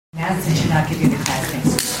Nancy should not give you the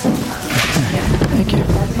class. Thank you.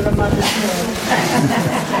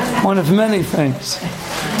 One of many things.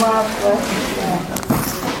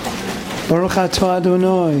 Baruch atah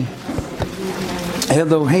Adonai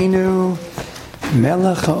Eloheinu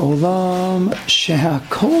melech haolam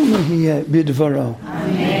shehakol nehiyeh bidvaro.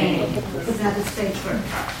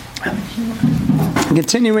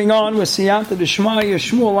 Continuing on with Siyata D'Shmaya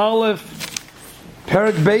Shmuel Aleph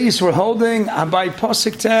Perek-2, we're holding by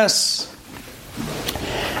Pasuk Tes,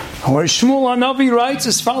 where Shmuel Hanavi writes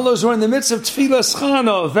as follows: we're in the midst of Tfilas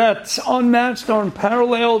Chana, that unmatched,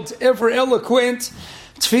 unparalleled, ever eloquent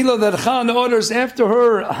Tfilah that Chana orders after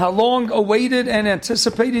her long-awaited and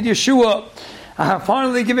anticipated Yeshua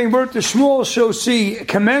finally giving birth to Shmuel. So she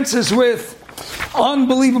commences with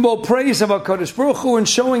unbelievable praise of HaKadosh Baruch Hu and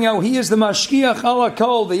showing how He is the Mashkiach Ala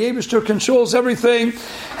Kol, the Eibishter controls everything,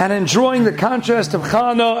 and enjoying the contrast of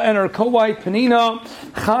Chana and her co-wife Penina.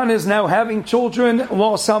 Chana is now having children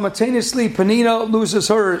while simultaneously Penina loses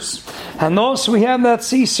hers. And also we have that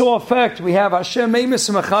seesaw effect. We have Hashem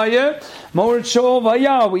Emes Mechayeh, Morid Shol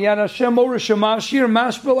Vaya. We had Hashem Morid Shemashir,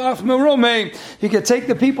 Mashbel Af Merome. You can take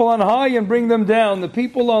the people on high and bring them down. The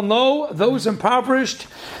people on low, those impoverished,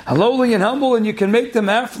 lowly and humble, and you can make them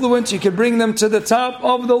affluent. You can bring them to the top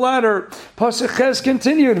of the ladder. Pasuk Ches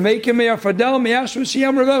continued, make him me'afadal me'ashru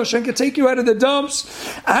shiyam revesh, and can take you out of the dumps,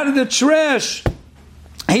 out of the trash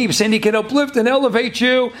heaps, and He can uplift and elevate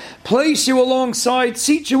you, place you alongside,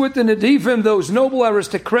 seat you with the Nedivim, those noble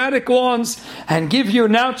aristocratic ones, and give you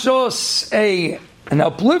not just an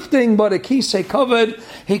uplifting, but a kisei covered.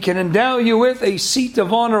 He can endow you with a seat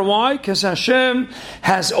of honor. Why? Because Hashem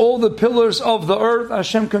has all the pillars of the earth.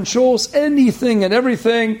 Hashem controls anything and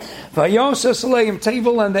everything. Vayasas aleim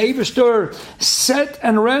tevel, and the Eibishter set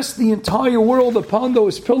and rest the entire world upon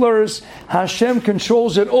those pillars. Hashem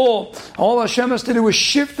controls it all. All Hashem has to do is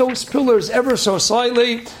shift those pillars ever so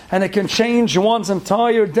slightly, and it can change one's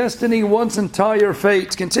entire destiny, one's entire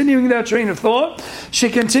fate. Continuing that train of thought, she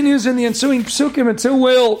continues in the ensuing psukim until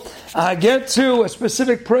we'll get to a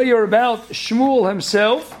specific prayer about Shmuel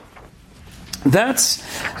himself. That's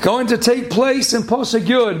going to take place in Pasuk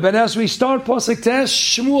Yud. But as we start Pasuk Tes,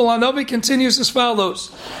 Shmuel Hanavi continues as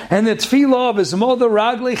follows: and the tefillah of his mother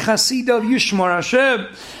Ragli Chasidav Yishmar, Hashem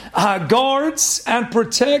guards and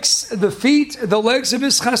protects the feet, the legs of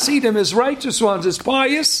his Chasidim, his righteous ones, his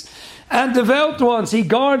pious and devout ones. He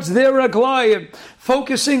guards their raglayim,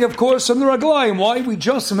 focusing, of course, on the raglayim. Why? We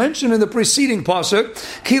just mentioned in the preceding pasuk,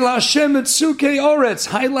 Ki Lashem etzukei oretz,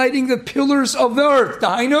 highlighting the pillars of the earth.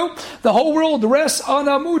 The whole world rests on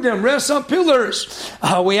amudim, rests on pillars.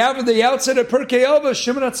 We have at the outset of Perek-2,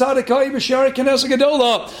 Shimon HaTzadik B'Shari Knesset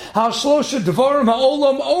Gedola, Hashlosha Dvarim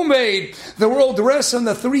Ha'olam Omeid. The world rests on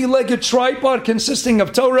the three-legged tripod consisting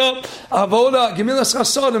of Torah, Avoda, Gemilas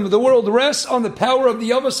Chasadim. The world rests on the power of the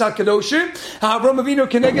Avos HaKadoshim. Avraham Avinu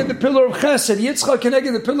connected the pillar of Chesed, Yitzchak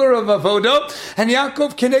connected the pillar of Avoda, and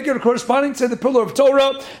Yaakov connected corresponding to the pillar of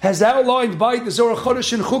Torah, as outlined by the Zohar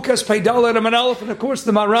Chodesh and Chukas Peidal and Aleph, and of course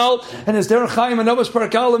the Maral and his Derech Chaim and Avos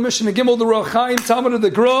Parakal and Mishnah Gimel, the Ruach Chaim, Talmud of the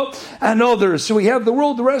Gra, and others. So we have the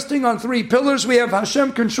world resting on three pillars. We have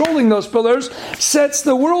Hashem controlling those pillars, sets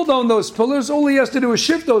the world on those pillars. All He has to do is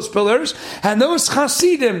shift those pillars, and those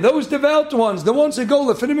Chasidim, those devout ones, the ones that go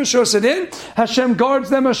Lefinim Shosadin, Hashem guards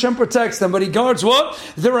them, Hashem protects them. But He guards what?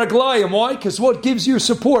 The Raglayim. Why? Because what gives you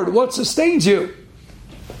support? What sustains you?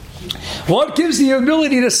 What gives the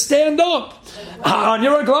ability to stand up on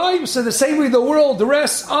your raglayim? So the same way the world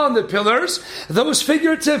rests on the pillars, those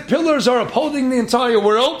figurative pillars are upholding the entire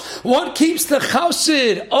world. What keeps the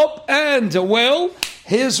chasid up and well?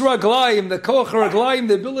 His raglayim, the koch raglayim,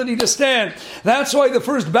 the ability to stand. That's why the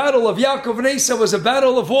first battle of Yaakov and Esau was a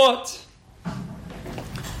battle of what?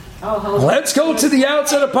 Let's go to the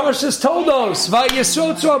outset of Parshas Toldos.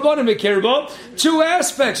 Two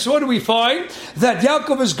aspects. What do we find? That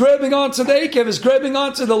Yaakov is grabbing onto the Akev, is grabbing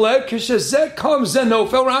onto the leg. Kishazek comes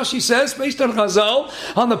Zenofel. Rashi says, based on Chazal,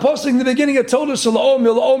 on the posting in the beginning of Toldos,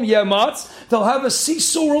 they'll have a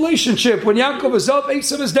seesaw relationship. When Yaakov is up,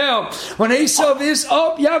 Esav is down. When Esav is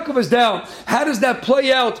up, Yaakov is down. How does that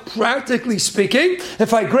play out, practically speaking?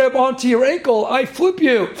 If I grab onto your ankle, I flip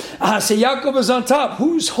you. So Yaakov is on top.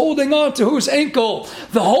 Who's holding on to whose ankle?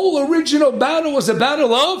 The whole original battle was a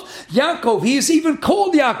battle of Yaakov. He is even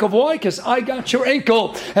called Yaakov. Why? Because I got your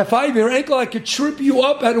ankle. If I have your ankle, I could trip you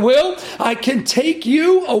up at will. I can take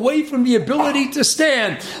you away from the ability to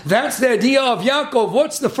stand. That's the idea of Yaakov.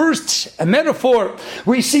 What's the first metaphor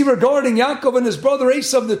we see regarding Yaakov and his brother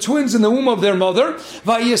Esav, the twins in the womb of their mother?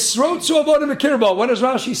 What does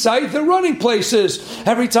Rashi say? They're running places.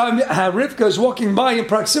 Every time Rivka is walking by in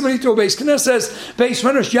proximity to a base Knesset, base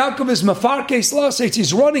Menush, Yaakov is mafarkes lasetz.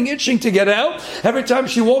 He's running, itching to get out. Every time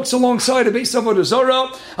she walks alongside a base of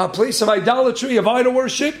Avodah, a place of idolatry, of idol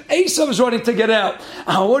worship, Esav is running to get out.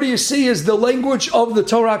 What do you see is the language of the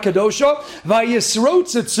Torah Kadosha.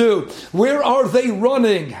 Vayisrotzitzu. Where are they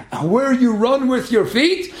running? Where you run with your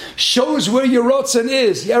feet shows where your rotzen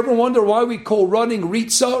is. You ever wonder why we call running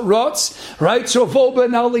ritza, rotz? Right? So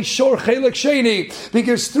voben ali shor chelik sheni.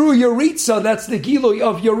 Because through your ritza, that's the giloi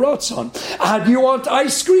of your rotzen. Do you want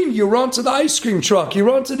ice cream? You run to the ice cream truck. You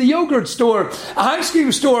run to the yogurt store, ice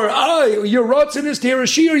cream store. Your rotzen is to hear a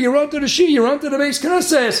shir. You run to the shir. You run to the Beis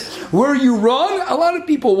Knesset. Where you run, a lot of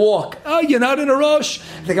people walk. You're not in a rush.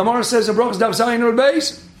 The Gemara says in Brachos Daf Zayin or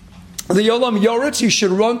Beis, the Yolam Yoretz, you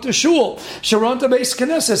should run to Shul. Should run to Beis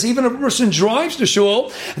Knesset. Even if a person drives to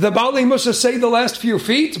Shul, the Bali must say the last few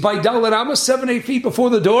feet, by Dalet Amos, 7-8 feet before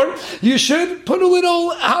the door, you should put a little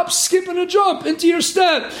hop, skip, and a jump into your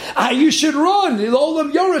step. You should run. The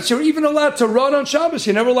Yolam Yoretz, you're even allowed to run on Shabbos.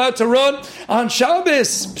 You're never allowed to run on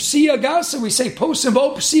Shabbos. Psiya Gasa, we say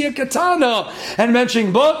Posimbo, Psiya Katana. And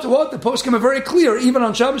mentioning, but what? The poskim are very clear. Even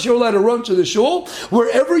on Shabbos, you're allowed to run to the Shul.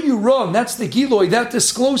 Wherever you run, that's the Giloi. That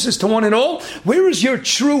discloses to one and all, where is your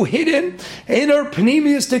true hidden inner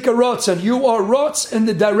pneumistic rotzon? You are rotz in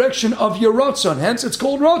the direction of your rotzon. Hence it's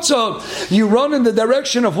called rotzon. You run in the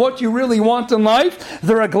direction of what you really want in life.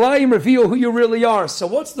 The raglayim reveal who you really are. So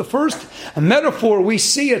what's the first metaphor we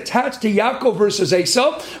see attached to Yaakov versus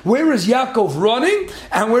Esav? Where is Yaakov running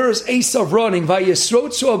and where is Esav running? Where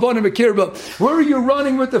are you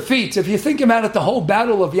running with the feet? If you think about it, the whole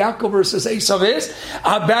battle of Yaakov versus Esav is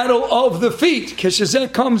a battle of the feet.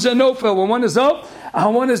 Kishazek comes a no. When one is up,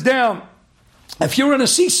 one is down. If you're in a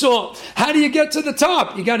seesaw, how do you get to the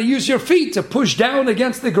top? You got to use your feet to push down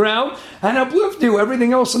against the ground and uplift you.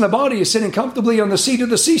 Everything else in the body is sitting comfortably on the seat of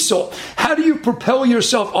the seesaw. How do you propel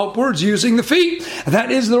yourself upwards using the feet? That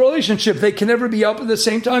is the relationship. They can never be up at the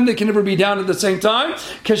same time. They can never be down at the same time.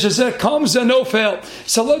 Comes a no fail.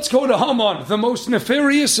 So let's go to Haman, the most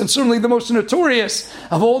nefarious and certainly the most notorious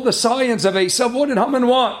of all the scions of Esav. What did Haman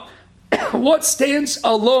want? What stands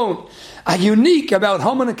alone, unique about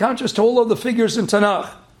Haman in contrast to all of the figures in Tanakh?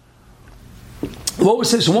 What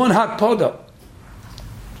was his one hakpada?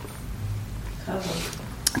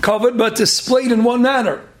 Covered, but displayed in one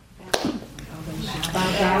manner.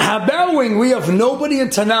 Bowing, we have nobody in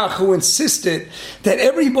Tanakh who insisted that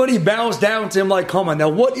everybody bows down to him like Haman. Now,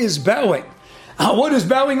 what is bowing? What is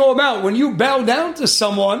bowing all about? When you bow down to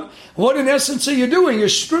someone, what in essence are you doing? You're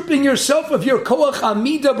stripping yourself of your koach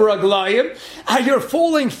amida braglayim, and you're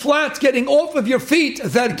falling flat, getting off of your feet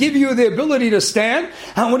that give you the ability to stand.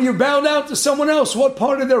 And when you bow down to someone else, what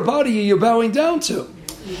part of their body are you bowing down to?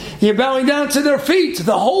 You're bowing down to their feet.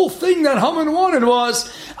 The whole thing that Haman wanted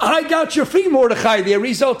was, I got your feet, Mordechai. The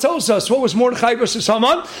Arizal tells us, what was Mordechai versus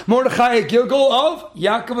Haman? Mordechai, a Gilgal of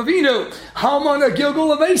Yaakov Avinu. Haman, a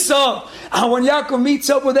Gilgal of Esav. And when Yaakov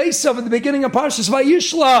meets up with Esav at the beginning of Parshas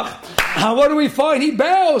Vayishlach, what do we find? He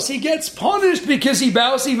bows. He gets punished because he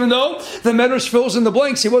bows, even though the Medrash fills in the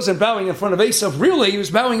blanks. He wasn't bowing in front of Esav, really. He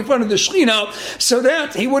was bowing in front of the Shekhinah, so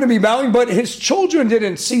that he wouldn't be bowing, but his children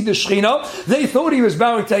didn't see the Shekhinah. They thought he was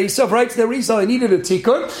bowing to Esav, right? To the Arizal, he needed a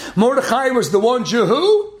tikkun. Mordechai was the one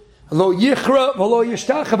Jehu. Lo yichra, v'lo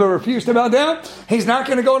yishtachah, but refused to bow down. He's not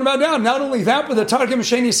going to go and bow down. Not only that, but the Targum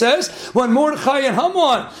Sheni says, when Mordechai and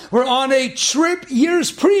Haman were on a trip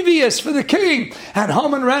years previous for the king, and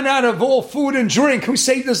Haman ran out of all food and drink, who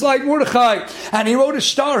saved his life? Mordechai. And he wrote a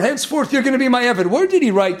star, henceforth you're going to be my Eved. Where did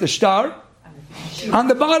he write the star? On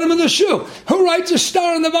the bottom of the shoe. Who writes a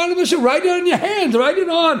star on the bottom of the shoe? Write it on your hand. Write it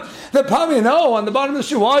on the palm. No, on the bottom of the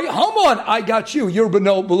shoe. Why? Haman, I got you. You're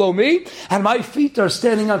below me, and my feet are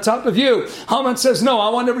standing on top of you. Haman says, no, I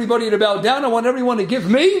want everybody to bow down. I want everyone to give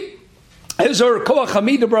me I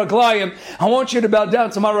want you to bow down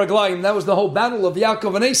to my raglayim. That was the whole battle of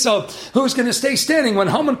Yaakov and Esav. Who's going to stay standing when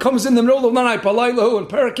Haman comes in the middle of the night, Palaylahu and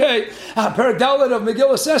Perek-2, Perek-2 of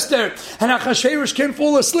Megillah Esther, and Achashverosh can't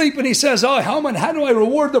fall asleep, and he says, "Oh, Haman, how do I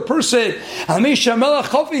reward the person?"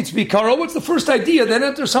 What's the first idea that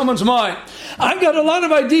enters Haman's mind? I got a lot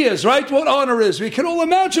of ideas, right? What honor is? We can all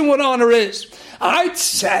imagine what honor is. I'd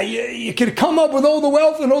say you could come up with all the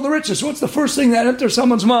wealth and all the riches. What's the first thing that enters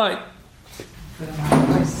someone's mind?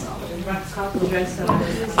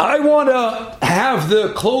 I want to have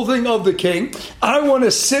the clothing of the king. I want to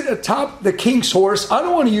sit atop the king's horse. I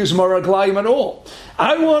don't want to use maraglayim at all.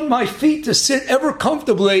 I want my feet to sit ever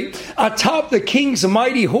comfortably atop the king's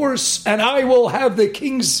mighty horse, and I will have the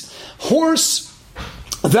king's horse.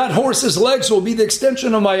 That horse's legs will be the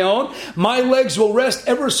extension of my own. My legs will rest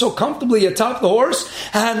ever so comfortably atop the horse.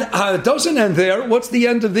 And it doesn't end there. What's the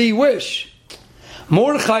end of the wish?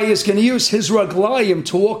 Mordechai is going to use his raglayim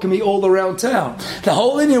to walk me all around town. The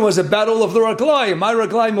whole Indian was a battle of the raglayim. My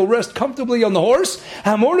raglayim will rest comfortably on the horse,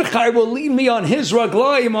 and Mordechai will lead me on his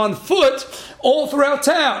raglayim on foot all throughout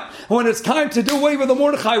town. When it's time to do away with the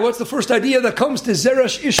Mordechai, what's the first idea that comes to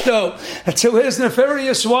Zeresh Ishto, to his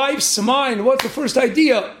nefarious wife's mind? What's the first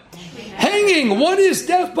idea? Hanging. What is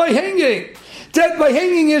death by hanging? Death by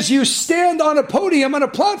hanging is you stand on a podium, on a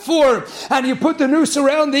platform, and you put the noose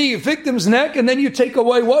around the victim's neck, and then you take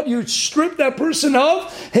away what? You strip that person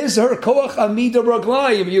of his her koach amida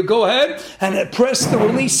raglayim. You go ahead and press the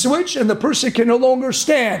release switch, and the person can no longer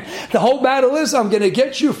stand. The whole battle is, I'm going to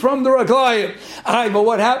get you from the raglayim. But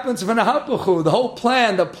what happens when the whole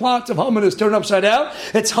plan, the plot of Haman is turned upside down?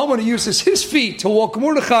 It's Haman who uses his feet to walk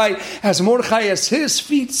Mordechai, as Mordechai has his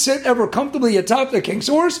feet sit ever comfortably atop the king's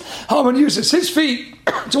horse. Haman uses his feet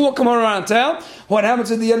to walk him around town. What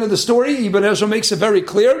happens at the end of the story? Ibn Ezra makes it very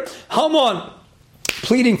clear. Haman,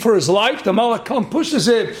 pleading for his life, the Malach pushes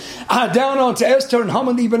him down onto Esther, and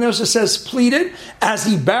Haman, Ibn Ezra says, pleaded as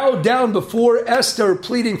he bowed down before Esther,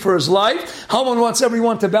 pleading for his life. Haman wants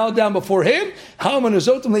everyone to bow down before him. Haman is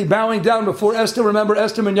ultimately bowing down before Esther. Remember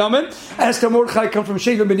Esther Binyamin? Esther Mordechai come from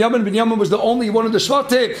Sheva Binyamin. Binyamin was the only one of the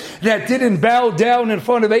Shvatim that didn't bow down in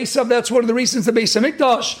front of Esav. That's one of the reasons the Beis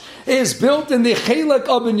HaMikdash is built in the Chelek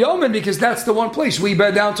of Binyamin, because that's the one place we bow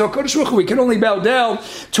down to HaKadosh Baruch Hu. We can only bow down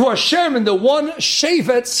to Hashem in the one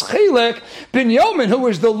Shevet's Chelek, Binyamin, who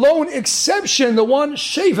is the lone exception, the one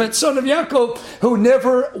Shevet, son of Yaakov, who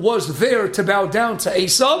never was there to bow down to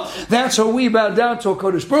Esav. That's how we bow down to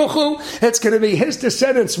HaKadosh Baruch Hu. It's going to be his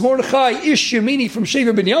descendants, Mordechai, Ish Yemini from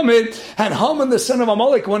Sheva Binyamin, and Haman, the son of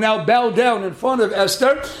Amalek, will now bow down in front of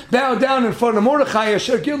Esther, bow down in front of Mordechai,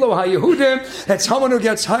 Asher Gilo HaYehudim. That's Haman who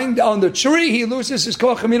gets hanged on the tree. He loses his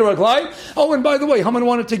Koach Amida Raglai. Oh, and by the way, Haman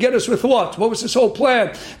wanted to get us with what? What was his whole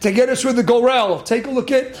plan? To get us with the Goral. Take a look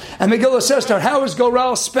at and Megillah Esther. How is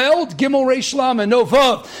Goral spelled? Gimel Reish Lam and no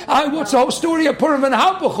Vav. What's the whole story of Purim and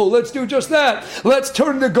Hapachu? Let's do just that. Let's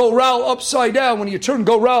turn the Goral upside down. When you turn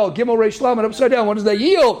Goral, Gimel Reish Lam and upside down, what does that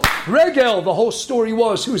yield? Regel. The whole story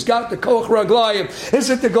was, who's got the Koach Raglayim? Is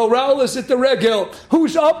it the Goral? Is it the Regel?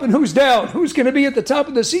 Who's up and who's down? Who's going to be at the top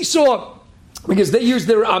of the seesaw? Because they use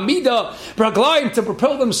their Amida Raglayim to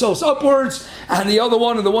propel themselves upwards, and the other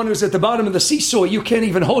one, and the one who's at the bottom of the seesaw, you can't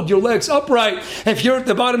even hold your legs upright. If you're at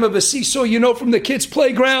the bottom of a seesaw, you know from the kids'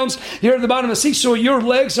 playgrounds, you're at the bottom of a seesaw, your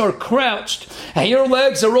legs are crouched, and your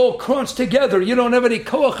legs are all crunched together. You don't have any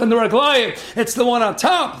koach in the Raglayim. It's the one on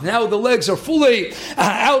top. Now the legs are fully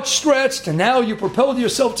outstretched, and now you propelled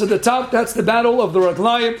yourself to the top. That's the battle of the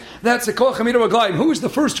Raglayim. That's the koach Amida Raglayim. Who is the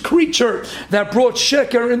first creature that brought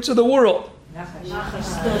sheker into the world?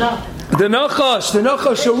 The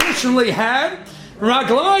Nachash originally had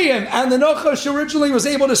Raglayim, and the Nachash originally was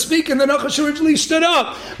able to speak, and the Nachash originally stood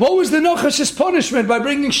up. What was the Nachash's punishment by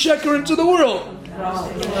bringing sheker into the world?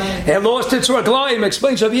 It lost its Raglayim.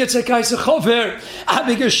 Explains Rav Yitzchak Chover,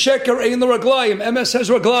 because sheker ain't the Raglayim. MS has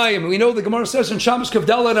Raglayim. We know the Gemara says in Shabbos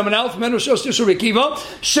Kavdala and Aleph Menushos Tisurikiva,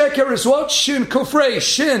 sheker is what? Shin Kufrei.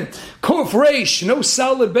 Shin Kufreish. No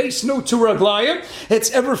solid base, no two Raglayim.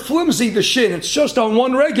 It's ever flimsy, the shin. It's just on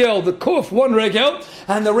one regel. The Kuf, one regel,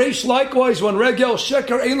 and the Reish likewise one regel.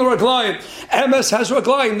 Sheker ain't the Raglayim. MS has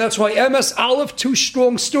Raglayim. That's why MS Aleph, two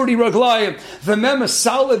strong, sturdy Raglayim. The Mem is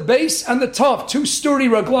solid base, and the Tav, two sturdy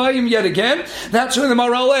Raglayim yet again. That's when the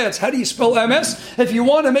Maral adds. How do you spell MS? If you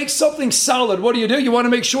want to make something solid, what do? You want to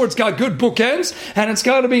make sure it's got good bookends, and it's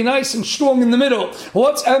got to be nice and strong in the middle.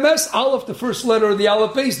 What's MS? Aleph, the first letter of the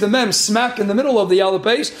Aleph base. The Mem, smack in the middle of the Aleph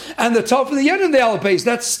base, and the Tav for the end of the Aleph base.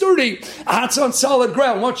 That's sturdy. That's on solid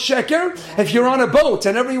ground. What's sheker? If you're on a boat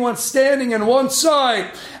and everyone's standing in one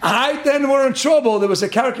side, then we're in trouble. There was a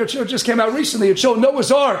caricature that just came out recently. It showed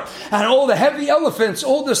Noah's Ark, and all the heavy elephants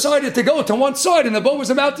all decided to go to one side, and the boat was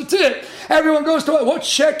about to tip. Everyone goes to what?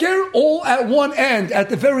 Sheker? All at one end, at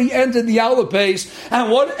the very end of the Aleph base. And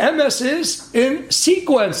what MS is in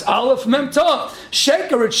sequence? Aleph Mem Tav.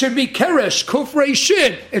 Sheker, it should be Keresh, Kufrei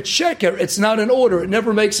Shin. It's sheker. It's not in order. It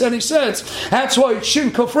never makes any sense. That's why it's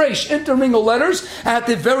Shin Kufreish, intermingle letters at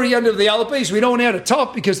the very end of the Aleph base. We don't add a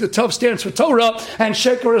Tav because the Tav stands for Torah, and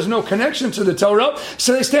sheker has no connection to the Torah.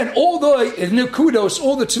 So they stand. All the Nukudos,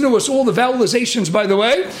 all the Tenuos, all the vowelizations, by the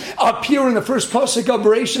way, appear in the first Pasuk of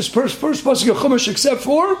Bereshis, first Pasuk of Chumash, except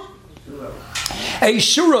for a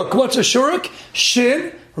Shuruk. What's a Shuruk?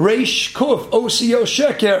 Shin Reish Kuf, OCO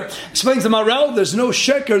Sheker. Explains the Maral, there's no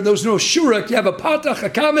Sheker, there's no Shuruk. You have a Patach, a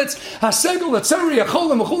Kametz, a Segel, a Tzeri, a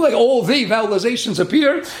Cholam, a Chulei. All the vowelizations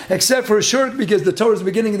appear, except for a Shuruk, because the Torah is the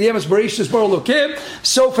beginning of the MS, Bereshis, Bar Elokim,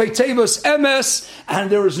 Sofei Tevos, MS, and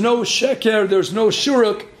there is no Sheker, there's no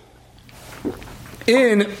Shuruk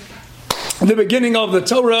in the beginning of the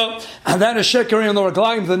Torah, and that is Sheker in the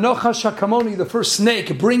Raglayim. The Nochash HaKamoni, the first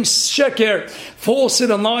snake, brings Sheker, falsehood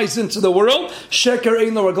and lies into the world. Sheker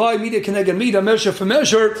in the Raglayim, Mida Keneged Mida, measure for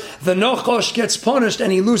measure. The Nochash gets punished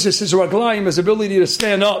and he loses his Raglayim, his ability to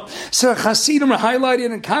stand up. So Hasidim are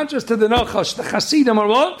highlighted in contrast to the Nochash. The Hasidim are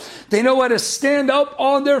what? They know how to stand up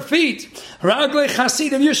on their feet. Raglei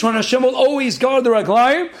Hasidim Yishwan, Hashem will always guard the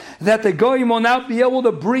Raglayim, that the Goyim will not be able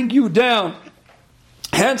to bring you down.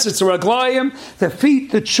 Hence, it's a raglayim, the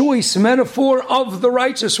feet, the choice metaphor of the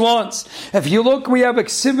righteous ones. If you look, we have a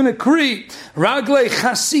ksiv and a kri. Raglei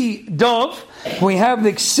chasi dov. We have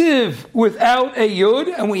the ksiv without a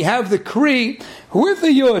yud, and we have the kri with a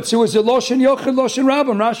yud. So it's a loshen yochid, loshen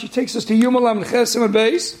rabban. Rashi takes us to Yumalam and Chesim and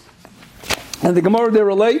Beis. And the Gemara there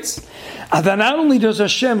relates that not only does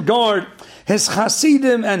Hashem guard his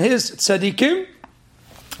chasidim and his tzadikim,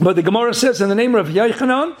 but the Gemara says in the name of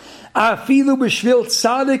Yochanan, Afilu b'shvil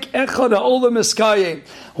tzadik echad ha'olam eskayim.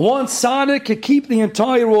 One tzadik can keep the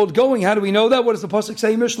entire world going. How do we know that? What does the Pasuk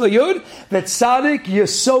say? Mishla Yud? That tzadik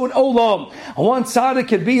yesod olam. One tzadik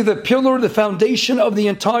could be the pillar, the foundation of the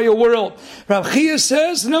entire world. Rav Chia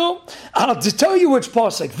says, no. I'll tell you which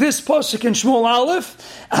Pasuk. This Pasuk in Shmuel Aleph,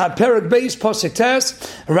 Perek-2, Pasuk Tes,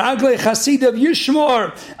 Raglei Chasidav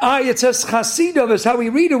Yishmar. It says Chasidav is how we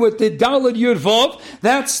read it with the Daled Yud Vav.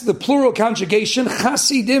 That's the plural conjugation.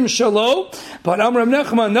 Chasidim Shalom. But Amram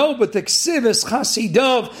Nechma, no, but the Ksiv is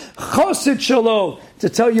Chasidav Chosid Shalom. To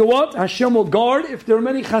tell you what, Hashem will guard if there are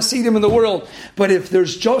many Chasidim in the world. But if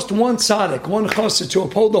there's just one tzaddik, one Chosid to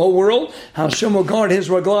uphold the whole world, Hashem will guard his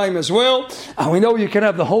Raglayim as well. And we know you can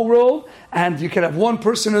have the whole world, and you can have one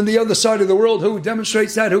person on the other side of the world who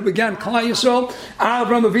demonstrates that, who began Klal Yisrael.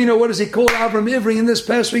 Avram Avinu, what does he call Avram Ivri in this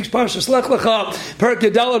past week's Parshas Lech Lecha?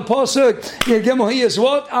 Perek-2 Pasuk, Yegemo, he is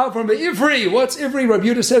what? Avram Ivri. What's Ivri? Rabbi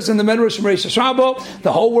Yehuda says in the Medrash from Reishis Rabbah,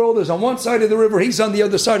 the whole world is on one side of the river, he's on the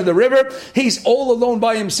other side of the river, he's all alone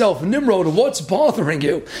by himself. Nimrod, what's bothering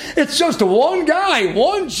you? It's just one guy,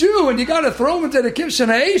 one Jew, and you got to throw him into the Kibshan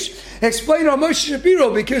Aish. Explain on Moshe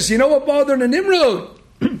Shapiro, because you know what bothered a Nimrod?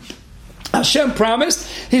 Hashem promised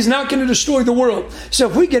He's not going to destroy the world. So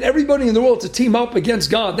if we get everybody in the world to team up against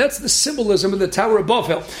God, that's the symbolism of the Tower of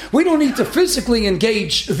Babel. We don't need to physically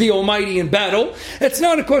engage the Almighty in battle. It's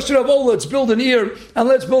not a question of, let's build an ear and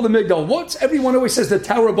let's build a migdal. Everyone always says the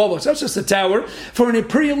Tower of Babel. It's not just a tower. For an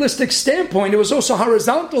imperialistic standpoint, it was also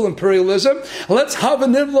horizontal imperialism. Let's have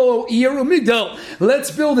an ear a migdal. Let's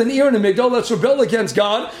build an ear and a migdal. Let's rebel against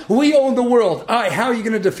God. We own the world. How are you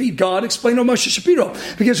going to defeat God? Explain to Moshe Shapiro.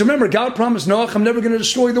 Because remember, God promised Noah, I'm never going to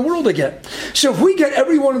destroy the world again. So if we get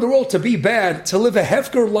everyone in the world to be bad, to live a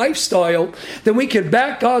hefker lifestyle, then we can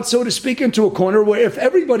back God, so to speak, into a corner where if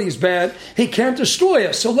everybody's bad, He can't destroy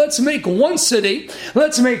us. So let's make one city.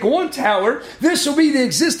 Let's make one tower. This will be the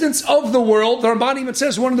existence of the world. The Ramban even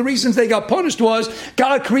says one of the reasons they got punished was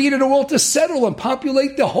God created a world to settle and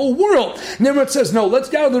populate the whole world. Nimrod says, no, let's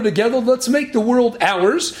gather together. Let's make the world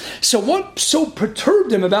ours. So what so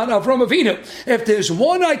perturbed him about Avram Avinu? If there's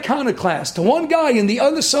one iconoclast, one guy in the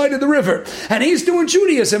other side of the river, and he's doing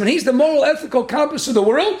Judaism, and he's the moral, ethical compass of the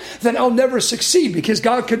world, then I'll never succeed, because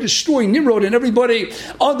God could destroy Nimrod and everybody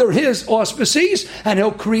under his auspices, and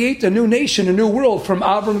He'll create a new nation, a new world from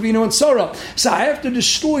Avram Avinu and Sarah. So I have to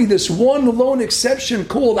destroy this one lone exception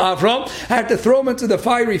called Avram. I have to throw him into the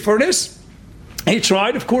fiery furnace. He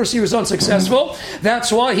tried. Of course, he was unsuccessful.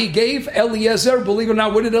 That's why he gave Eliezer. Believe it or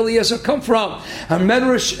not, where did Eliezer come from?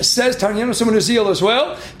 Medrash says, Tanyanos and Nezil as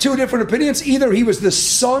well, two different opinions. Either he was the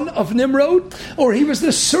son of Nimrod, or he was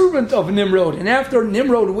the servant of Nimrod. And after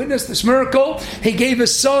Nimrod witnessed this miracle, he gave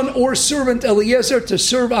his son or servant Eliezer to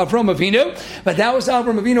serve Avram Avinu. But that was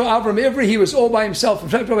Avram Avinu, Avram Ivri. He was all by himself. In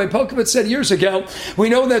fact, Rabbi Pelkovitz said years ago, we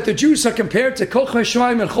know that the Jews are compared to Kol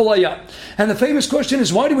Cheshmaim and Cholayat. And the famous question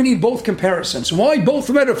is, why do we need both comparisons? Why both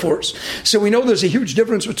metaphors? So we know there's a huge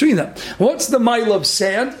difference between them. What's the mile of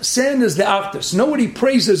sand? Sand is the achdus. Nobody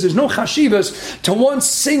praises, there's no chashivas to one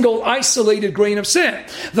single isolated grain of sand.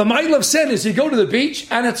 The mile of sand is you go to the beach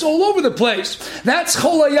and it's all over the place. That's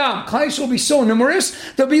cholayam. Klais will be so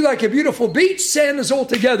numerous, they'll be like a beautiful beach, sand is all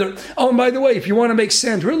together. Oh, and by the way, if you want to make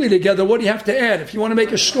sand really together, what do you have to add? If you want to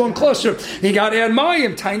make a strong cluster, you got to add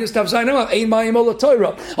mayim. Tainus tavzainam, ein mayim ola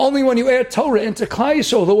Torah. Only when you add Torah into klai,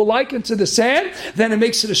 so they will liken to the sand, then it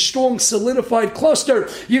makes it a strong, solidified cluster.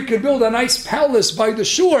 You can build a nice palace by the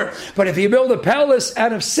shore, but if you build a palace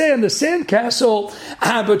out of sand, a sand castle,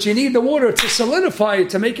 but you need the water to solidify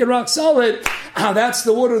it, to make it rock solid, that's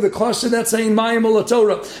the water of the cluster, that's saying Mayim Ola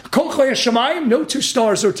Torah. Kol Choy HaShamayim, no two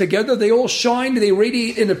stars are together, they all shine, they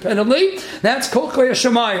radiate independently. That's Kol Choy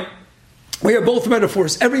HaShamayim. We have both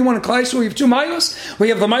metaphors. Everyone in Klai Yisrael, we have two milas. We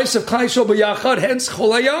have the milas of Klai Yisrael b'yachad, hence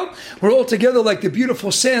Chol Hayam. We're all together like the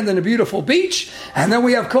beautiful sand and the beautiful beach. And then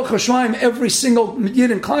we have Koch HaShamayim. Every single Yid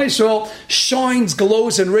in Klai Yisrael shines,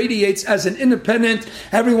 glows, and radiates as an independent.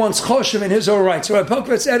 Everyone's choshev in his own right. So Rabbi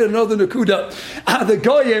Feiner added another nakuda. The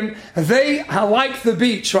Goyim, they like the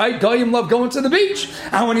beach, right? Goyim love going to the beach.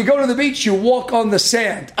 And when you go to the beach, you walk on the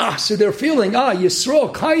sand. So they're feeling,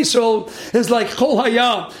 Yisrael, Klai Yisrael is like Chol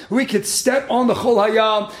Hayam. We could step on the Chol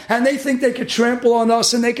Hayam, and they think they could trample on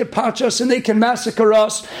us, and they could patch us, and they can massacre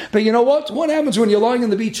us. But you know what? What happens when you're lying on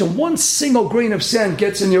the beach and one single grain of sand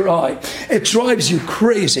gets in your eye? It drives you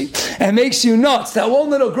crazy and makes you nuts. That one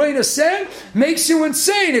little grain of sand makes you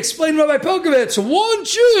insane. Explain Rabbi Pelkovitz. One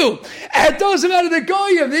Jew, it doesn't matter the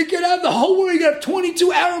Goyim. They could have the whole world. You could have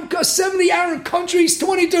 22 Arab, 70 Arab countries,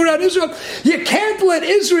 22 around Israel. You can't let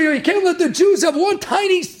Israel, you can't let the Jews have one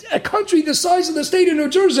tiny country the size of the state of New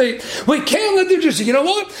Jersey. We can't let them just, you know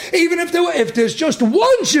what? Even if there's just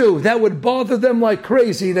one Jew, that would bother them like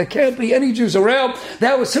crazy. There can't be any Jews around.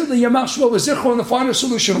 That was certainly Yamach Shmuel V'Zichron, the final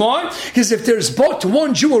solution. Why? Because if there's but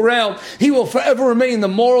one Jew around, he will forever remain the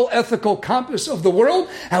moral, ethical compass of the world,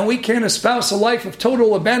 and we can't espouse a life of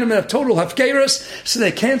total abandonment, of total hefkerus, so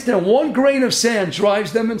they can't stand one grain of sand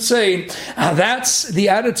drives them insane. That's the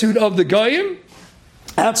attitude of the Goyim.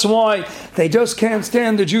 That's why they just can't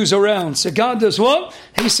stand the Jews around. So God does what?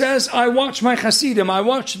 He says, I watch my Hasidim, I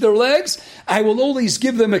watch their legs, I will always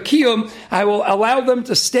give them a kiyum, I will allow them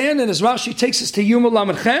to stand, and as Rashi takes us to Yom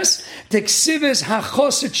Lamed Ches, Teksivis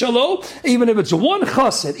HaChosid Shalo, even if it's one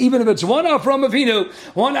Chosid, even if it's one Avram Avinu,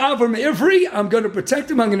 one Avram Ivri, I'm going to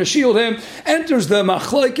protect him, I'm going to shield him, enters the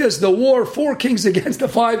Machlokes, the war, 4 kings against the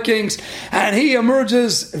 5 kings, and he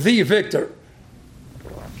emerges the victor.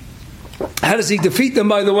 How does he defeat them,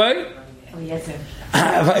 by the way? Yes,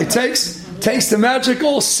 sir. He takes the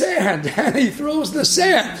magical sand and he throws the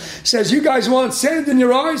sand. Says, you guys want sand in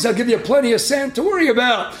your eyes? I'll give you plenty of sand to worry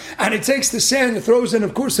about. And he takes the sand and throws it. And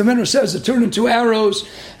of course, the Medrash says it turned into arrows.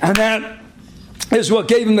 And that is what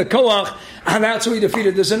gave him the koach. And that's who he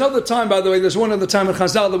defeated. There's another time, by the way, there's one other time in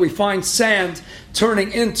Chazal that we find sand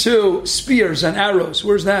turning into spears and arrows.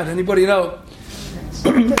 Where's that? Anybody know?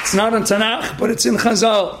 It's not in Tanakh, but it's in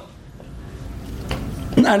Chazal.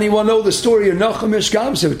 Anyone know the story of Nachamish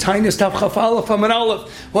Gamzu? Tainis Tav Chaf Aleph Amar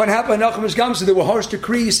Aleph. What happened in Nachamish Gamzu? There were harsh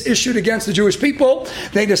decrees issued against the Jewish people.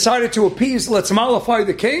 They decided to appease, let's mollify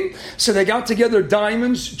the king. So they got together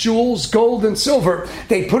diamonds, jewels, gold, and silver.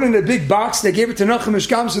 They put in a big box. They gave it to Nachamish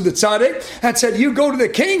Gamzu, the tzaddik, and said, you go to the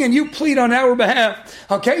king and you plead on our behalf.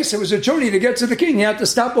 Okay, so it was a journey to get to the king. He had to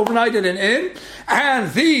stop overnight at an inn.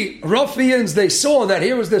 And the ruffians, they saw that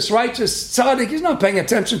here was this righteous tzaddik. He's not paying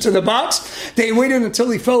attention to the box. They waited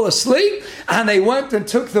until he fell asleep, and they went and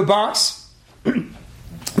took the box.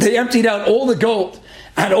 They emptied out all the gold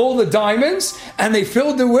and all the diamonds, and they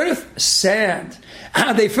filled it with sand.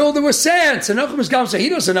 And they filled it with sand. So Nachum Gamsa, he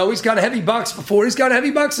doesn't know. He's got a heavy box before. He's got a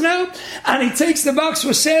heavy box now. And he takes the box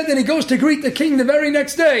with sand and he goes to greet the king the very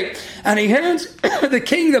next day. And he hands the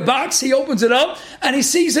king the box. He opens it up and he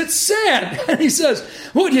sees it's sand. And he says,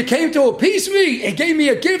 what, you came to appease me? He gave me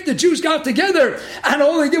a gift. The Jews got together. And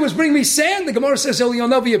all they did was bring me sand. The Gemara says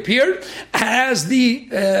Eliyahu appeared as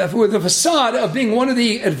with the facade of being one of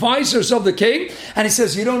the advisors of the king. And he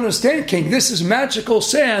says, you don't understand, king. This is magical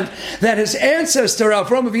sand that his ancestor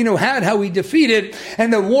Avram Avinu had, how he defeated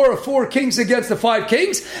in the war of 4 kings against the 5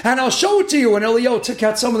 kings, and I'll show it to you. And Eliyahu took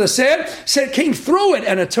out some of the sand, said, king, throw it,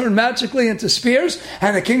 and it turned magically into spears,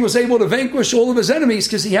 and the king was able to vanquish all of his enemies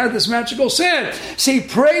because he had this magical sand. So he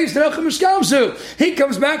praised Nachamish Gamzu. He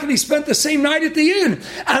comes back and he spent the same night at the inn,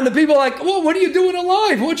 and the people are like, well, what are you doing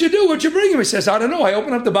alive? What'd you do? What'd you bring him? He says, I don't know. I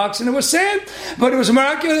opened up the box and it was sand, but it was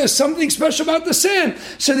miraculous, something special about the sand.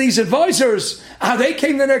 So these advisors, they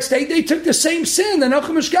came the next day, they took the same sand, the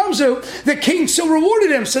Nachamish Gamzu, the king still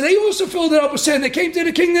rewarded him. So they also filled it up with sand. They came to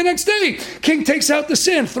the king the next day. King takes out the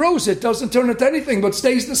sand, throws it, doesn't turn into anything, but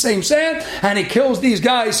stays the same sand, and he kills these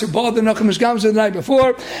guys who bothered Nachamish Gamzu the night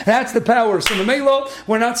before. That's the power. So the Melo,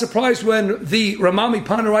 we're not surprised when the Ramami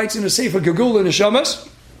Pana writes in the Sefer Gilgul in the Shamas.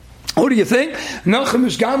 What do you think?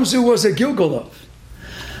 Nachamish Gamzu was a Gilgulov.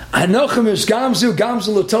 And Nachamish Gamzu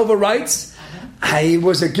Latova writes, he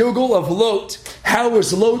was a Gilgul of Lot. How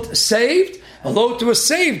was Lot saved? Lot was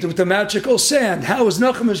saved with the magical sand. How was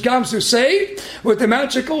Nachamish Gamzu saved? With the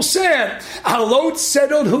magical sand. Lot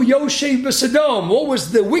settled who Yoshev b'Sodom. What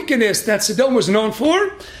was the wickedness that Sodom was known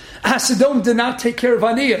for? Sodom did not take care of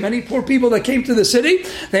Aniyah. Many poor people that came to the city,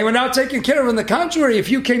 they were not taken care of. On the contrary, if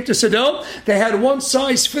you came to Sodom, they had one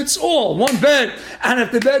size fits all, one bed. And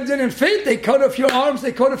if the bed didn't fit, they cut off your arms,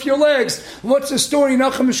 they cut off your legs. What's the story?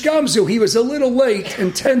 Nachum Gamzu, he was a little late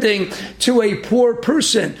in tending to a poor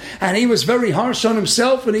person. And he was very harsh on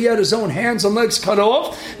himself, and he had his own hands and legs cut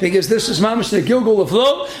off, because this is mamish the Gilgul of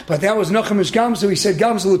Lo. But that was Nachum Gamzu. He said,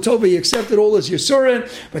 Gamzu L'Tova, he accepted all his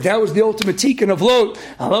Yisurin, but that was the ultimate tikkun of Lot.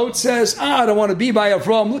 Lot says, I don't want to be by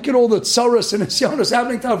Avram. Look at all the tsaras and nisyonos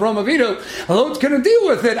happening to Avram Avinu. Lot couldn't deal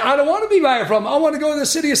with it. I don't want to be by Avram. I want to go to the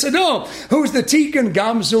city of Sodom. Who's the tikkun?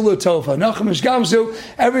 Gamzu L'Tova. Nachum Gamzu.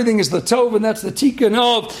 Everything is L'Tova, and that's the tikkun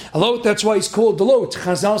of Lot. That's why he's called the Lot.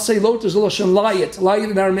 Chazal say Lot is a lashon layit.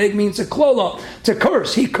 Layit in Aramaic means a klola, to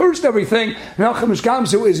curse. He cursed everything. Nachum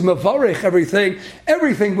Gamzu is mavarech everything.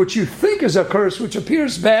 Everything which you think is a curse, which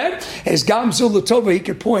appears bad, is Gamzu L'Tova. He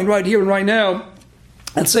could point right here and right now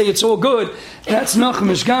and say it's all good. That's Nachum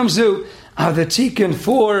Gamzu, the tikkun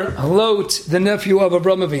for Lot, the nephew of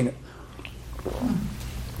Avraham Avinu.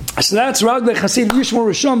 So that's Raglech Hasid Yishmor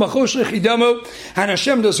Rishon Machosh Lechidamu, and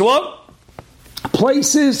Hashem does what?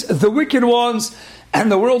 Places the wicked ones and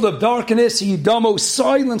the world of darkness, Yidamo,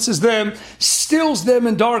 silences them, stills them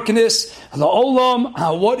in darkness.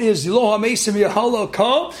 La'olam, what is Lo HaMesim Yahala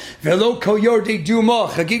Ka, Velo Ko Yordi Duma,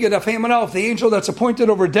 Chagiga Dafei Manaf, the angel that's appointed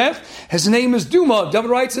over death, his name is Duma. David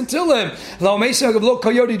writes until him, Lo HaMesim Velo Ko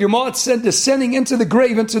Yordi Duma, it's descending into the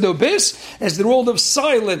grave, into the abyss, as the world of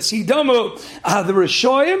silence. Yidamo, the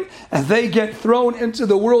Rishoyim, and they get thrown into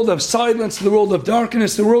the world of silence, the world of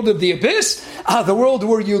darkness, the world of the abyss, the world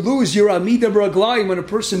where you lose your Amida Braglai. When a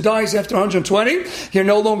person dies after 120, you're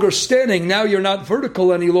no longer standing. Now you're not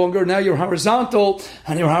vertical any longer. Now you're horizontal,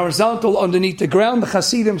 and you're horizontal underneath the ground. The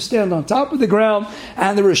Hasidim stand on top of the ground,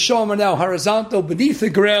 and the Rishon are now horizontal beneath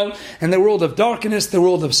the ground. In the world of darkness, the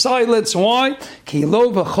world of silence. Why?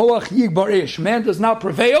 Man does not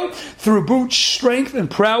prevail through brute strength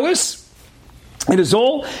and prowess. It is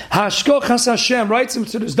all Hashkochas Hashem writes him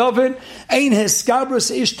to this David. Ein heskabras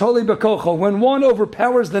ish toli bekocho. When one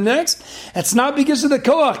overpowers the next, it's not because of the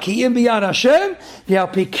koach. Ki im biyad Hashem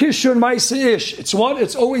yalpi kishron ma'ase ish. It's what?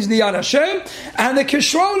 It's always the yad Hashem and the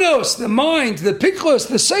kishronos, the mind, the piklos,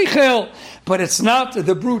 the seichel. But it's not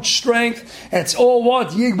the brute strength. It's all what?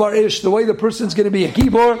 Yigbar ish. The way the person's going to be a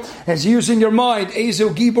gibor is using your mind. Ezo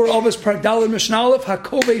gibor avos pragdal mishnalef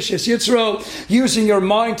hakovesh es yitzro. Using your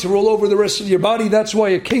mind to rule over the rest of your body. That's why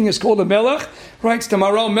a king is called a melech. Writes to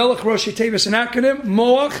Maral Melech Roshi Tevis an acronym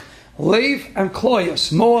Moach, Leiv, and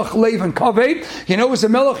Kloyas. Moach, Leiv, and Kaved. You know who's a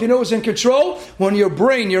melech? You know who's in control? When your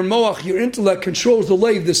brain, your moach, your intellect controls the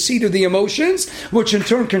Leiv, the seat of the emotions, which in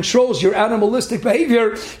turn controls your animalistic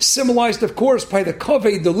behavior, symbolized, of course, by the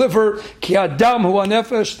Kaved, the liver, Ki Adam Hu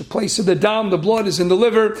HaNefesh, the place of the dam, the blood is in the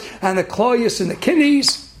liver, and the Kloyas in the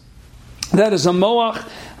kidneys. That is a moach,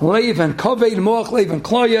 Leiv, and Kaved, moach, Leiv, and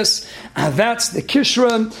Kloyas. And that's the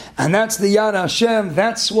Kishron, and that's the Yad Hashem.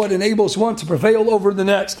 That's what enables one to prevail over the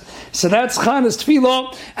next. So that's Chana's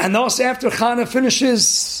Tefillah, and thus after Chana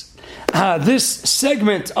finishes this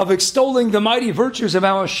segment of extolling the mighty virtues of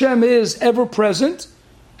how Hashem is ever present,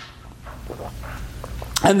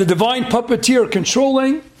 and the divine puppeteer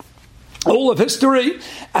controlling all of history,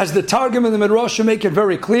 as the Targum and the Midrash make it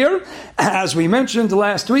very clear. As we mentioned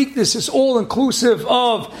last week, this is all inclusive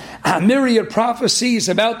of myriad prophecies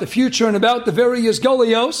about the future and about the various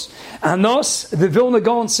Golios. And thus, the Vilna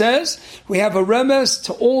Gaon says, we have a remez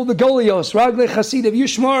to all the Golios. Raglech Hasid of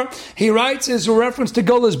Yishmar, he writes as a reference to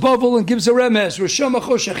Golas Bavel and gives a remez. Rishon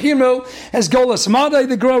Machosh Achimo, as Golas Madai,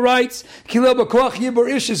 the girl writes, Kilel B'Koach Yibur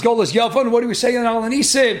Ish, as Golas Yavon. What do we say in Al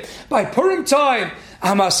Aniseh? By Purim time,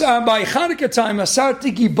 by Chanukah time,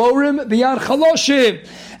 Asarti Giborim B'Yad Chaloshim.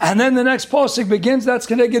 And then the next pasuk begins, that's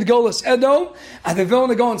Keneged Golas Edom. And the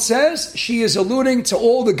Vilna Gaon says, she is alluding to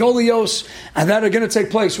all the Golios and that are going to take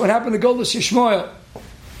place. What happened to Golas Yishmael?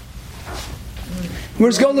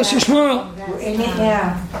 Where's Golas Yishmael? We're in it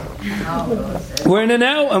now. We're in it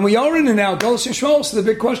now, and we are in it now. Golas Yishmael. So the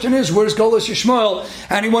big question is, where's Golas Yishmael?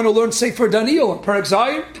 Anyone who learned Sefer Daniel and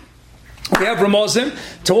Perek-2? We have Ramazim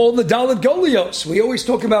to all the Dalet Golios. We always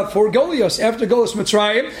talk about 4 Golios. After Golos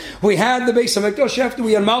Mitzrayim, we had the Beis HaMikdash. After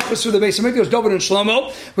we had Malchus for the Beis HaMikdash, David and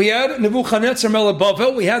Shlomo. We had Nebuchadnezzar Melech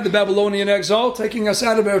Bavel. We had the Babylonian exile taking us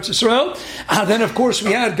out of Eretz Yisrael. And then, of course,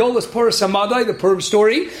 we had Golos Paras Hamadai, the Purim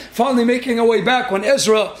story, finally making our way back when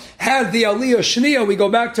Ezra had the Aliyah Shniya. We go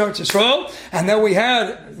back to Eretz Yisrael. And then we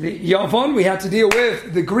had the Yavon. We had to deal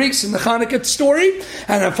with the Greeks in the Chanukah story.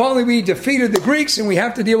 And then finally we defeated the Greeks, and we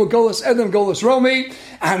have to deal with Golos Edom them, Golus Romi,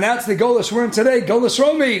 and that's the Golus we're in today, Golus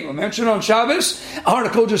Romi. We mentioned on Shabbos,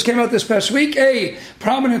 article just came out this past week, a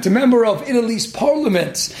prominent member of Italy's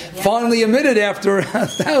parliament finally admitted after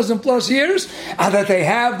 1,000 plus years that they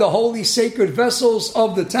have the holy sacred vessels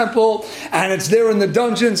of the temple, and it's there in the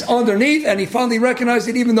dungeons underneath, and he finally recognized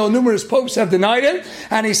it even though numerous popes have denied it,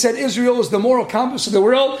 and he said Israel is the moral compass of the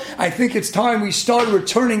world. I think it's time we start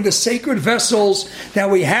returning the sacred vessels that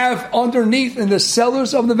we have underneath in the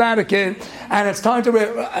cellars of the Vatican, and it's time to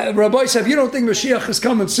Rabbi said, if you don't think Mashiach is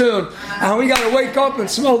coming soon, and we got to wake up and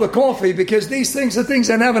smell the coffee, because these things are things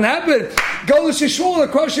that haven't happened. Golus Yishmael,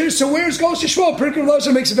 the question is, so where's Golus Yishmael?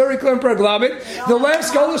 Perek-2 makes it very clear in Perek-2. The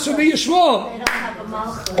last Golus will be Yishmael.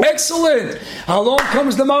 Excellent. How long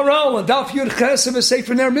comes the Maral? And Daf Yud Ches of a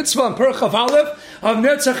Sefer Ner Mitzvah, Perek Aleph of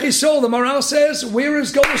Netzach Yisrael. The Maral says, where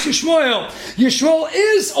is Golus Yishmael? Yishmael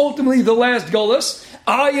is ultimately the last Golus.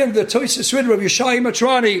 I am the Tosis Ridder of Yeshai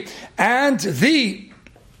Matrani, and the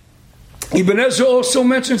Ibn Ezra also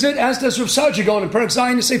mentions it, as does Rav Sajigon in Perek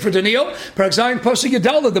Zayin to say for Daniel, Perek Zayin Pasuk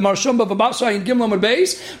Yadala, the Marsham of Abasai in Gimlam and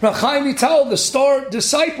Beis, Rav Chaim Vital, the star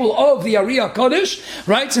disciple of the Ari HaKadosh,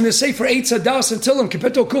 writes in the Sefer Eitz Hadas and Tilim,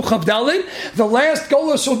 Kapitel Kuchav Dalid, the last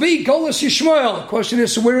Golus will be Golus Yishmael. The question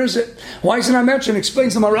is, so where is it? Why isn't I mentioned?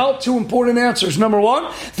 Explains the Maral, two important answers. Number one,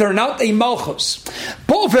 they're not a Malchus.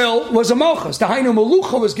 Bovel was a Malchus. The Hainu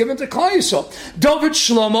Melucha was given to Klal Yisrael. David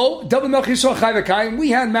Shlomo, David Melch Yisrael Chai V'Kayim,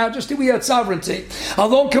 we had majesty, we had sovereignty.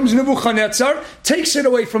 Along comes Nebuchadnezzar, takes it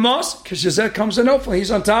away from us, because Shazet comes in Ophel,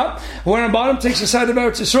 he's on top, we're on bottom, takes the side of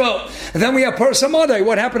Eretz Yisrael. And then we have Parsamade.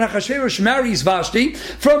 What happened? Achashverosh marries Vashti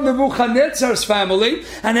from Nebuchadnezzar's family,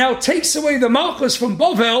 and now takes away the Malchus from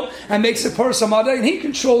Bovel, and makes it Parsamade, and he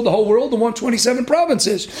controlled the whole world, the 127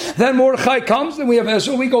 provinces. Then Mordechai comes, then we have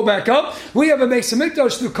Ezra, we go back up, we have a Beis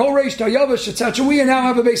HaMikdash through Koresh, Tayavish, etc. We now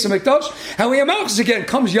have a Beis HaMikdash, and we have Malchus again.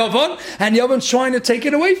 Comes Yavan, and Yavan's trying to take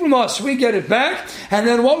it away from us. We get it back, and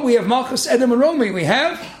then what? We have Malchus, Edom, and Romi. We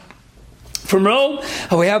have from Rome,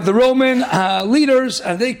 we have the Roman leaders,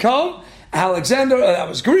 and they come. Alexander, that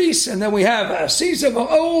was Greece, and then we have Caesar,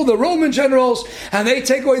 the Roman generals, and they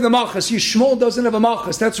take away the Malchus. Yishmael doesn't have a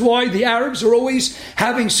Malchus. That's why the Arabs are always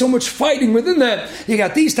having so much fighting within them. You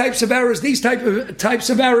got these types of Arabs, these types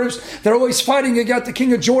of Arabs, they're always fighting. You got the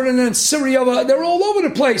king of Jordan and Syria, they're all over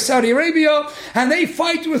the place, Saudi Arabia, and they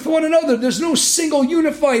fight with one another. There's no single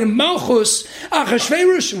unified Malchus.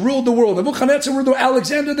 Achashverosh ruled the world. Nebuchadnezzar ruled the world.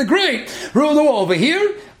 Alexander the Great ruled the world. Over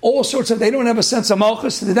here, all sorts of, they don't have a sense of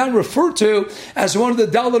Malchus. They're not referred to as one of the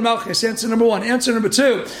Dalad Malchus. Answer number one. Answer number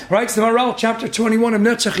two, writes the Maral, chapter 21 of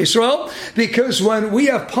Netzach Yisrael, because when we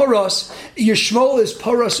have Paras, Yishmael is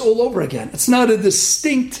Paras all over again. It's not a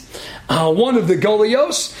distinct one of the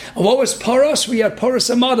Golios. What was Paras? We had Paras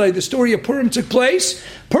Amadai. The story of Purim took place.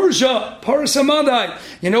 Persia, Paras Amadai.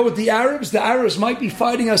 You know what the Arabs might be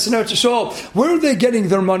fighting us in Eretz Yisrael. Where are they getting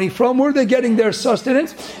their money from? Where are they getting their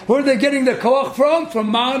sustenance? Where are they getting their koach from? From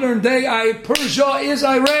modern day Persia is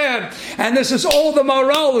Iran. And this is all the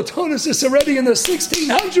Maral who told us this already in the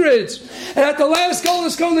 1600s. And at the last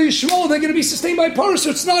Golus, Yishmael, they're going to be sustained by Paras. So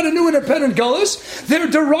it's not a new independent Golus. They're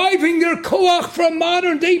deriving their koach from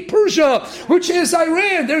modern day Persia, which is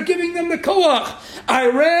Iran. They're giving them the koach.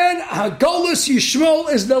 Iran, Golus, Yishmael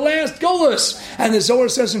is the last Golus. And the Zohar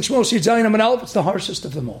says in Shmuel, Zayin and Aleph, it's the harshest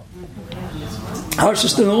of them all.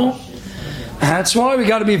 Harshest of them all. That's why we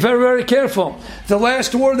got to be very, very careful. The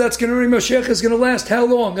last war that's going to bring Mashiach is going to last how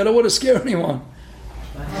long? I don't want to scare anyone.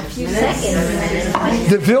 A few seconds.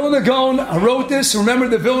 The Vilna Gaon wrote this. Remember,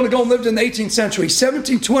 the Vilna Gaon lived in the 18th century,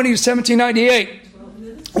 1720 to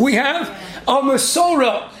 1798. We have a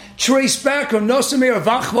Masorah traced back on Nosamir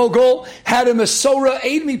Vachvogol, had a Masorah,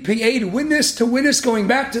 Aid Me P8, witness to witness, going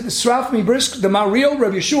back to the Sraf Mi Brisk, the Mariel,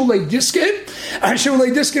 Rabbi Shmuel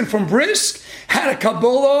Diskin from Brisk, had a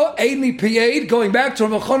Kabbalah, Aid Me P8, going back to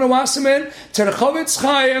Rabbi Wasserman, to the Chavetz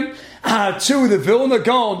Chaim, to the Vilna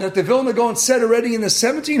Gaon, that the Vilna Gaon said already in the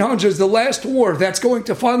 1700s, the last war that's going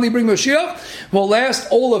to finally bring Mashiach will last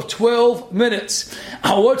all of 12 minutes.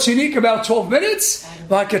 What's unique about 12 minutes?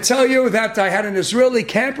 Well, I can tell you that I had an Israeli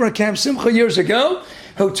camper in Camp Simcha years ago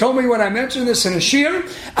who told me when I mentioned this in a shir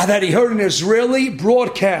that he heard an Israeli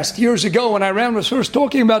broadcast years ago when Iran was first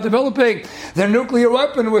talking about developing their nuclear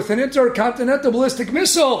weapon with an intercontinental ballistic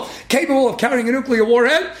missile capable of carrying a nuclear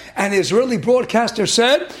warhead, and the Israeli broadcaster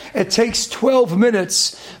said it takes 12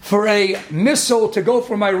 minutes for a missile to go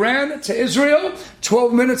from Iran to Israel,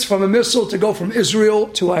 12 minutes from a missile to go from Israel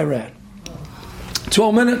to Iran.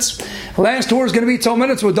 12 minutes. Last war is going to be 12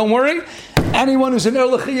 minutes. Well, don't worry. Anyone who's an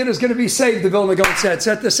Erlich Yid is going to be saved, the Vilna Gaon said.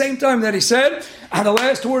 So at the same time that he said, and the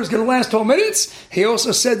last war is going to last 12 minutes, he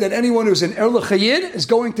also said that anyone who's an Erlich Yid is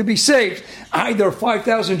going to be saved. There are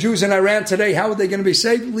 5,000 Jews in Iran today. How are they going to be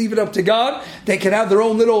saved? Leave it up to God. They can have their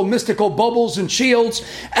own little mystical bubbles and shields.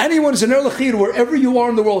 Anyone who's an Erlich Yid, wherever you are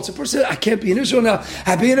in the world. So a person said, I can't be in Israel now.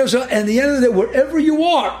 I'll be in Israel. And at the end of it, wherever you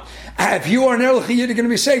are, if you are an Erlich Yid, you're going to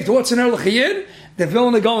be saved. What's an Erlich Yid? The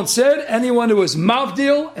Vilna Gaon said, anyone who is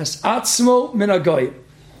mavdil es atzmo min hagoyim.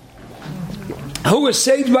 Who was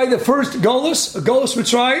saved by the first Golus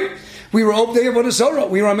Mitzrayim? We were Obdei Avodah Zarah.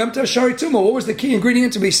 We were Amemta Shari Tuma. What was the key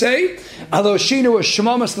ingredient to be saved? Aloshinu was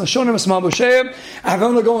Shemamas Lashonim Esmabosheim.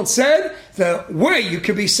 Vilna Gaon said, the way you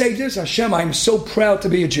can be saved is, Hashem, I'm so proud to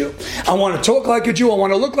be a Jew. I want to talk like a Jew. I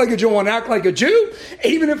want to look like a Jew. I want to act like a Jew.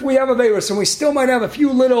 Even if we have a virus and we still might have a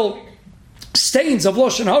few little stains of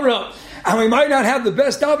Lashon Hara, and we might not have the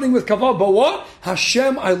best davening with kavod, but what?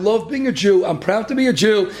 Hashem, I love being a Jew. I'm proud to be a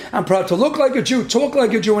Jew. I'm proud to look like a Jew, talk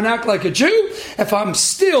like a Jew, and act like a Jew. If I'm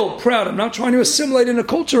still proud, I'm not trying to assimilate and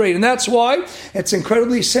acculturate. And that's why it's an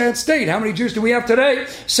incredibly sad state. How many Jews do we have today?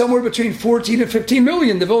 Somewhere between 14 and 15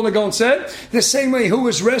 million. The Vilna Gaon said, the same way who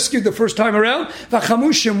was rescued the first time around?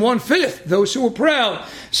 Vachamushim, 1/5, those who were proud.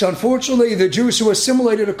 So unfortunately, the Jews who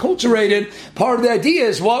assimilated, acculturated, part of the idea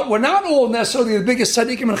is what? We're not all necessarily the biggest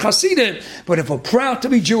tzaddikim and chassidim, but if we're proud to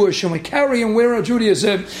be Jewish and we carry and wear our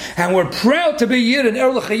Judaism and we're proud to be Yid and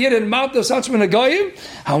Erlich Yid and Mavdas Atzmin Agayim,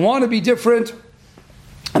 I want to be different.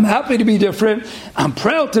 I'm happy to be different. I'm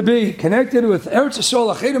proud to be connected with Eretz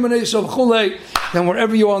Yisrael, Achedim and Yisrael, Chulei. Then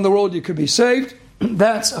wherever you are in the world, you could be saved.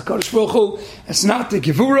 That's HaKadosh Baruch Hu. It's not the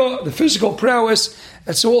Gevura, the physical prowess.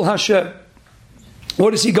 It's all Hashem.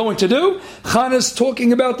 What is he going to do? Chana's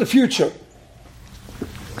talking about the future.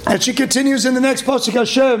 And she continues in the next Pasuk,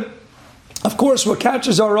 Hashem. Of course, what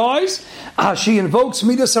catches our eyes, she invokes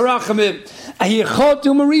Midas Harachamim.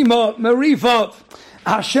 Yichotu Marivav.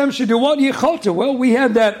 Hashem should do what? Yichotu. Well, we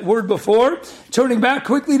had that word before. Turning back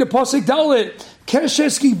quickly to Pasuk Dalet.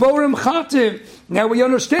 Keshes Giborim Chatim. Now we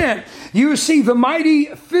understand. You see the mighty,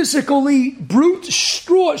 physically brute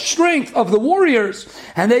strength of the warriors,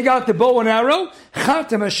 and they got the bow and arrow.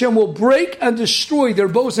 Chatim, Hashem will break and destroy their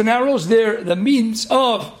bows and arrows. They're the means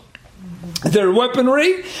of their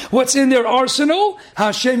weaponry, what's in their arsenal.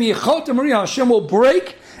 Hashem Yichotim, Hashem will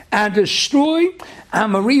break and destroy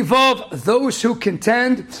Amarivav, those who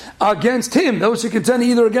contend against him, those who contend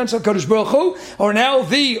either against HaKadosh Baruch Hu, or now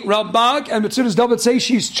the Rabbag, and Metzudas David says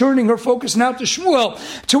she's turning her focus now to Shmuel,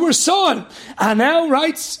 to her son. And now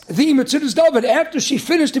writes the Metzudas David, after she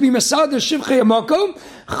finished to be Masad Shivchei Amakom,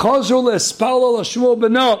 Chazul Espalal Shmuel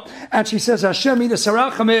Beno, and she says, Hashem Midas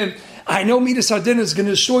Harachamim, I know Midas Hadin is going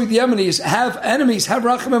to destroy the enemies, have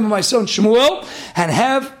Rachamim on my son Shmuel, and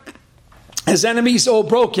have his enemies all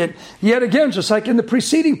broken. Yet again, just like in the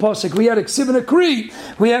preceding pasuk, we had Ksiv and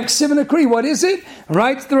Akri. What is it?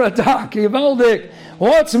 Right, the Radak, Yivaldik.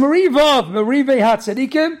 What's Marivav? Marive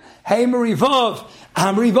Hatzadikim. Hey Marivav.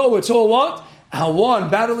 Marivav, it's all what? One,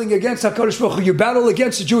 battling against HaKadosh Baruch Hu. You battle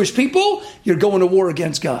against the Jewish people, you're going to war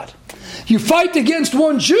against God. You fight against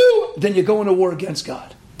one Jew, then you're going to war against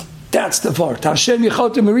God. That's the part. Hashem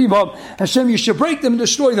Yichotim Merivav. Hashem, you should break them and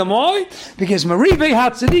destroy them. Why? Because Merivei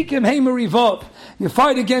HaTzadikim Hey Merivav. You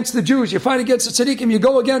fight against the Jews, you fight against the Tzadikim, you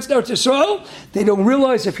go against Eretz Yisrael. They don't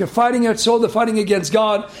realize if you're fighting Eretz Yisrael, they're fighting against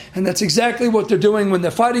God. And that's exactly what they're doing when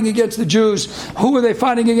they're fighting against the Jews. Who are they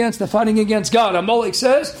fighting against? They're fighting against God. Amalek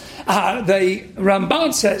says, the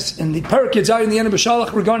Ramban says in the Perek-2 in the end of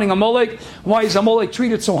B'Shalach regarding Amalek, why is Amalek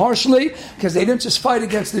treated so harshly? Because they didn't just fight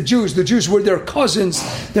against the Jews. The Jews were their cousins,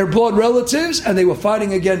 their blood relatives, and they were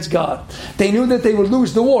fighting against God. They knew that they would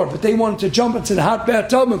lose the war, but they wanted to jump into the hot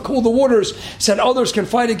bathtub and cool the waters, said others can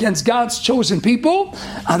fight against God's chosen people.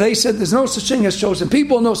 And they said there's no such thing as chosen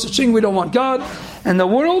people, no such thing, we don't want God in the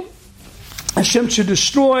world. Hashem should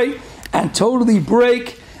destroy and totally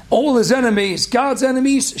break all his enemies, God's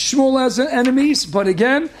enemies, Shmuel has enemies, but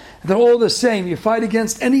again, they're all the same. You fight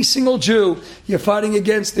against any single Jew, you're fighting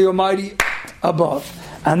against the Almighty above.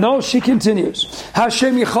 And though she continues,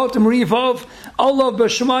 Hashem Yichotim Rivav, Allah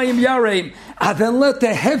B'Shemayim Yareim, and then let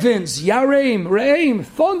the heavens, Yareim, Re'im,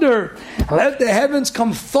 thunder, let the heavens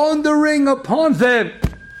come thundering upon them.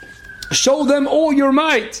 Show them all your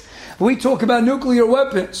might. We talk about nuclear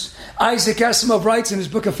weapons. Isaac Asimov writes in his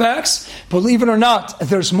book of facts, believe it or not,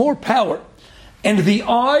 there's more power in the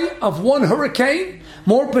eye of one hurricane,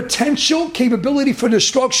 more potential capability for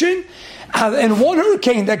destruction, in one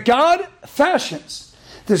hurricane that God fashions.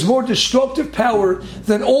 there's more destructive power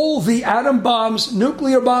than all the atom bombs,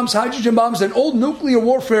 nuclear bombs, hydrogen bombs, and all nuclear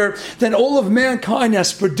warfare than all of mankind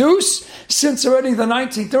has produced since already the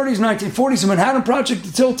 1930s, 1940s, the Manhattan Project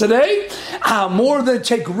until today. More than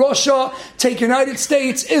take Russia, take United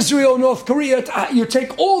States, Israel, North Korea. You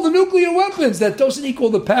take all the nuclear weapons. That doesn't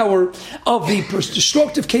equal the power of the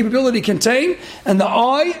destructive capability contained in the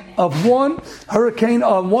eye of one hurricane,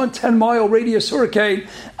 of 10-mile radius hurricane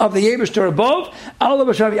of the Eibishter above.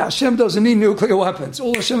 Hashem doesn't need nuclear weapons.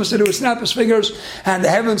 All Hashem has to do is snap his fingers and the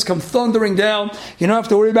heavens come thundering down. You don't have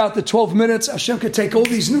to worry about the 12 minutes. Hashem could take all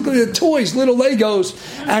these nuclear toys, little Legos,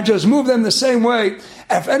 and just move them the same way.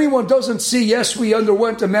 If anyone doesn't see, yes, we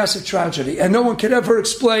underwent a massive tragedy, and no one could ever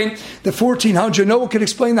explain the 1400, no one can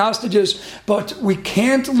explain the hostages, but we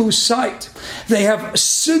can't lose sight. They have,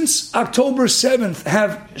 since October 7th,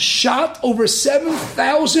 have shot over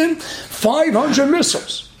 7,500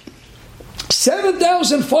 missiles.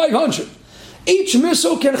 7,500. Each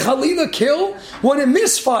missile can Khalila kill when it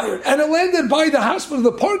misfired and it landed by the hospital,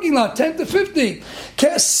 the parking lot, 10 to 50.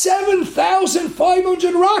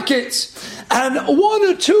 7,500 rockets. And one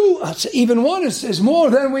or two, even one is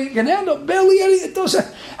more than we can handle. Barely any, it doesn't.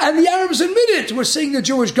 And the Arabs admit it. We're seeing the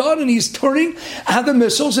Jewish God and he's turning the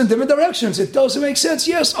missiles in different directions. It doesn't make sense.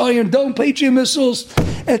 Yes, Iron Dome, Patriot missiles.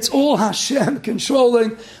 It's all Hashem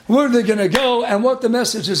controlling where they're going to go and what the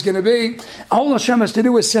message is going to be. All Hashem has to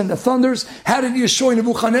do is send the thunders. How did he destroy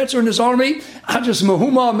Nebuchadnezzar and his army? Just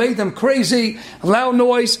Mahuma made them crazy. Loud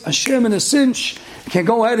noise. Hashem in a cinch can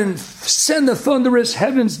go ahead and send the thunderous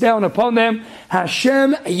heavens down upon them.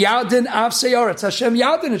 Hashem Yadin Av Seyaretz. Hashem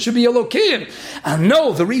Yadin, it should be Elokim. And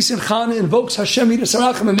no, the reason Chana invokes Hashem Midas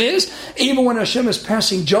Harachamim is, even when Hashem is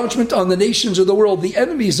passing judgment on the nations of the world, the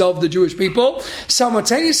enemies of the Jewish people,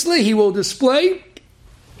 simultaneously He will display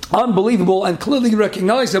unbelievable and clearly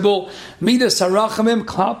recognizable Midas Harachamim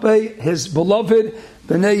Klape, His beloved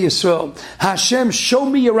B'nai Yisrael. Hashem, show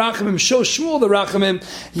me your rachamim, show Shmuel the rachamim.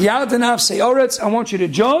 Yad and Av Seyaretz, I want you to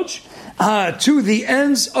judge to the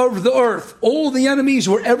ends of the earth. All the enemies,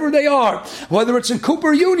 wherever they are, whether it's in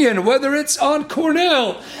Cooper Union, whether it's on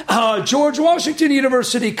Cornell, George Washington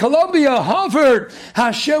University, Columbia, Harvard,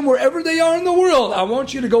 Hashem, wherever they are in the world, I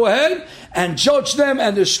want you to go ahead and judge them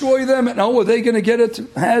and destroy them. And how are they going to get it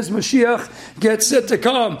as Mashiach gets set to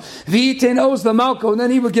come? V'yitein oz l'malko, and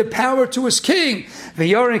then he will give power to his king.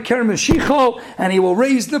 V'yarin ker Mashiach, and he will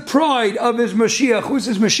raise the pride of his Mashiach. Who's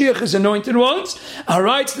his Mashiach? His anointed ones. All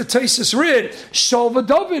right, the Taisus read Shaul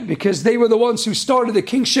v'David, because they were the ones who started the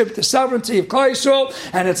kingship, the sovereignty of Klal Yisrael,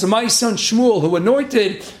 and it's my son Shmuel who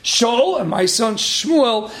anointed Shaul, and my son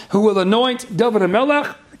Shmuel who will anoint David and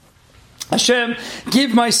Melech. Hashem,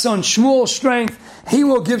 give my son Shmuel strength. He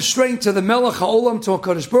will give strength to the Melech HaOlam, to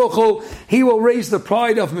HaKadosh Baruch Hu. He will raise the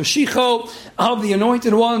pride of Mashiach, of the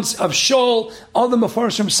anointed ones, of Shaul. Other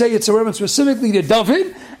Mefarshim say it's a reference specifically to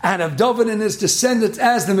David, and of David and his descendants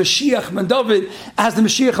as the Mashiach ben David, as the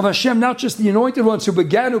Mashiach of Hashem, not just the anointed ones who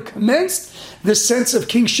began, who commenced this sense of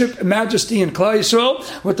kingship and majesty in Klal Yisrael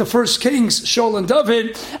with the first kings, Shaul and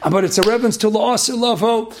David, but it's a reference to La'asir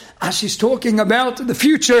Lavo, as she's talking about the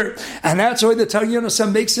future, and that's why the Tanya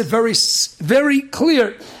makes it very, very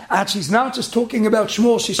clear. And she's not just talking about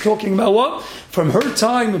Shmuel, she's talking about what? From her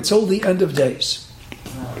time until the end of days.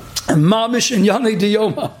 And Mamish and Yanei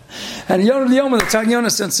Diyoma. And Yanei Diyoma, the Tanya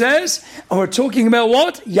says, and we're talking about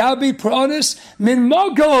what? Yabi Pranis Min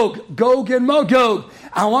Magog, Gog and Magog.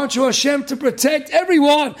 I want you, Hashem, to protect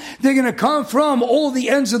everyone. They're going to come from all the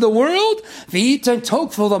ends of the world.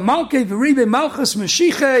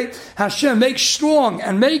 Hashem, make strong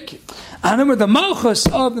and make. I remember the Malchus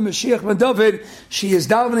of the Mashiach ben David. She is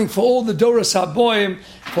davening for all the Doros Haboim,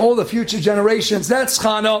 for all the future generations. That's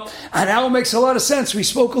Chana. And now it makes a lot of sense. We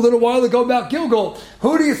spoke a little while ago about Gilgal.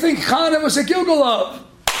 Who do you think Chana was a Gilgal of?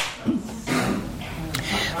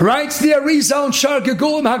 Writes the Arizon Shar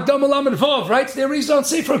Gegulim Hagdam Alam and Vav. Writes the Arizon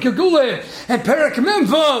Sefer Gegulim and Perek-2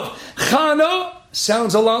 Vav. Chana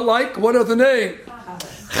sounds a lot like what other name?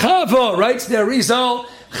 Chava. Writes the Arizon.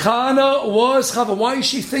 Chana was Chava. Why is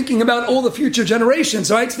she thinking about all the future generations?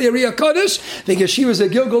 Writes the Ari HaKadosh because she was a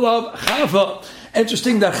Gilgal of Chava.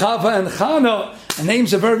 Interesting that Chava and Chana, the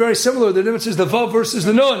names are very, very similar. The difference is the Vav versus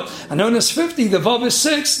the Nun. A Nun is 50, the Vav is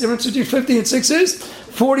 6. The difference between 50 and 6 is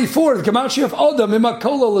 44. The Kamashi of Adam,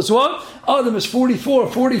 Imakolol is what? Adam is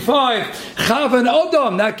 44, 45. Chava and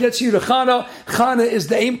Adam, that gets you to Chana. Chana is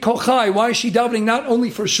the Aim Kochai. Why is she davening not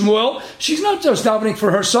only for Shmuel? She's not just davening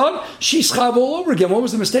for her son. She's Chava all over again. What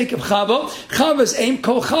was the mistake of Chava? Chava's Aim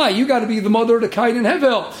Kochai. You got to be the mother to Cain and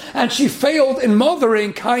Hevel. And she failed in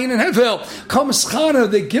mothering Cain and Hevel. Comes Chana,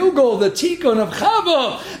 the Gilgal, the Tikkun of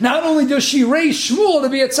Chava, not only does she raise Shmuel to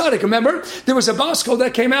be a tzaddik, remember, there was a basko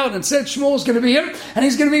that came out and said Shmuel's going to be here, and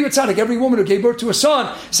he's going to be a tzaddik. Every woman who gave birth to a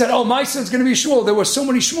son said, oh, my son's going to be Shmuel. There were so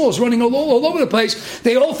many Shmuels running all over the place.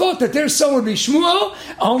 They all thought that their son would be Shmuel.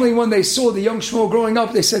 Only when they saw the young Shmuel growing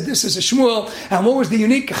up, they said, this is a Shmuel. And what was the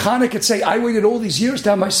unique? Chana could say, I waited all these years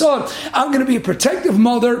to have my son. I'm going to be a protective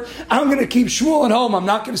mother. I'm going to keep Shmuel at home. I'm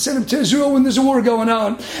not going to send him to Israel when there's a war going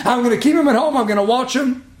on. I'm going to keep him at home. I'm going to watch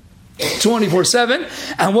him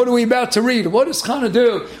 24/7. And what are we about to read? What does Chana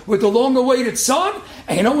do with the long-awaited son?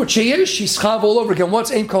 And you know what she is? She's chav all over again.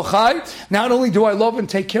 What's Ein Kochai? Not only do I love and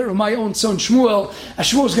take care of my own son Shmuel, and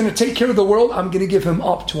Shmuel's going to take care of the world, I'm going to give him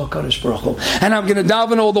up to HaKadosh Baruch Hu. And I'm going to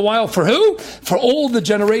daven all the while for who? For all the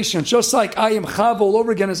generations. Just like I am chav all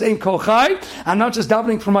over again as Ein Kochai, I'm not just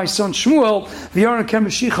davening for my son Shmuel, V'yaron Kem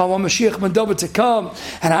Mashiach, I want Mashiach Ben David to come,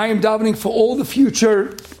 and I am davening for all the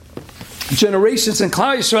future generations in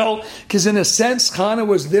Klal Yisrael, because in a sense, Chana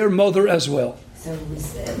was their mother as well. So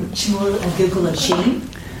was Shmuel a Gilgul of Shem?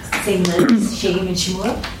 Same letters, Shem and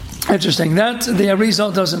Shmuel? Interesting. That the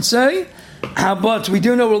Arizal doesn't say, but we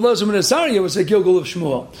do know Elazar and Azariah was a Gilgul of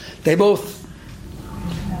Shmuel. They both.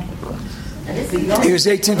 He was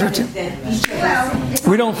 1815.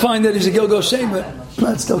 We don't find that he's a Gilgul of Shem, but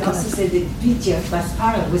that's still kind of.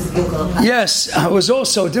 Yes, it was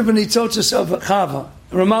also different Nitzotzes of Chava.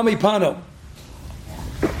 Ramami Pano.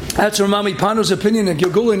 That's Ramami Pano's opinion in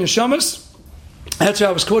Gilgul and Neshamas. That's what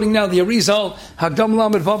I was quoting now. The Arizal Hagdam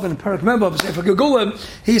Lamed Vav and Perek Membav. For Gilgulim,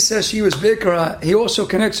 he says she was Bikra. He also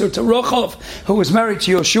connects her to Rochov, who was married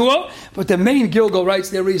to Yoshua. But the main Gilgul, writes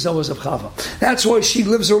the Arizal, was of Chava. That's why she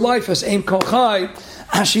lives her life as Ein Kochai.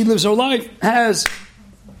 She lives her life as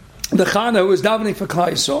the Chana who is davening for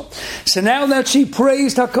Klal Yisrael. So now that she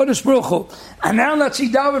praised HaKadosh Baruch Hu, and now that she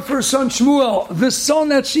davened for her son Shmuel, the son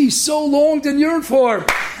that she so longed and yearned for,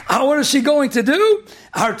 what is she going to do?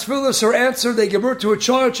 Her tefillas are answered. They give birth to a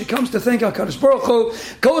child. She comes to thank HaKadosh Baruch Hu,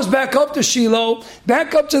 goes back up to Shiloh,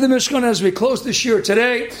 back up to the Mishkan as we close this year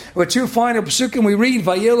today with two final Pasukim. We read,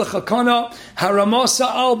 Vayelech Elkanah Haramasa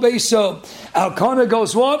al Beiso. Elkanah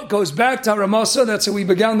goes what? Goes back to Haramasa. That's how we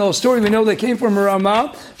began the whole story. We know they came from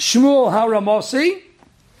Ramah. Shmuel Haramasi.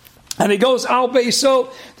 And he goes Al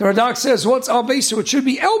Beiso. The Radak says, what's Al Beiso? It should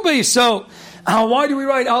be El Beiso. Why do we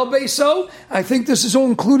write Al Beiso? I think this is all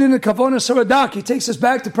included in the Kavanas Radak. He takes us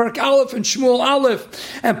back to Perek Aleph and Shmuel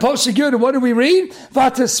Aleph and Pasuk Yud. What do we read?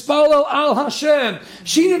 V'tespalel al Hashem.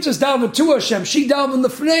 She didn't just daven to Hashem. She davened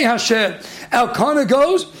l'fnei Hashem. Elkanah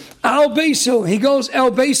goes Al Beiso. He goes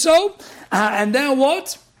El Beiso. And now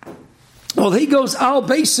what? Well, he goes Al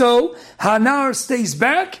Beiso. Hanar stays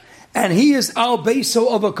back. And he is Al Beiso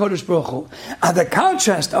of HaKadosh Baruch Hu. The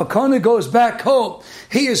contrast, Elkanah goes back home.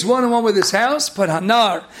 He is one-on-one with his house, but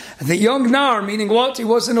Hanar, the young Nar, meaning what? He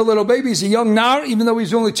wasn't a little baby, he's a young Nar, even though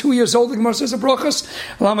he's only 2 years old, the Gemara says in Brachos,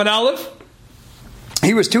 Lamed Aleph.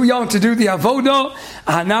 He was too young to do the Avodah.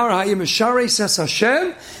 Hanar Hayim Misharei says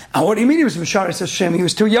Hashem. What do you mean he was Misharei says Hashem? He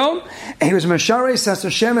was too young. And he was Misharei says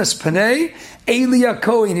Hashem as Panei, Eli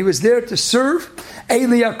Kohen. He was there to serve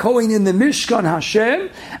Eli Kohen in the Mishkan Hashem.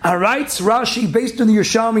 Writes Rashi based on the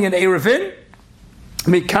Yerushalmi and Erevin.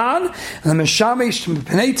 Mikan the Meshamish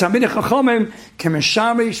Pnei Tamid Chachamim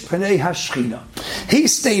Kemeshamish Pnei Hashchina. He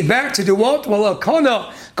stayed back to do what? Well,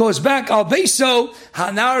 Elkanah goes back Al Beiso.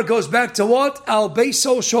 Hanar goes back to what? Al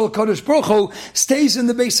Beiso Shol Kodesh Baruch Hu stays in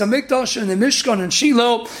the Beis Hamikdash and the Mishkan and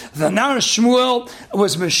Shiloh. The Nar Shmuel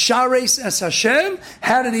was Meshares as Hashem.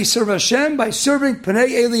 How did he serve Hashem? By serving Pnei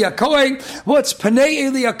Eli HaKohen. What's Pnei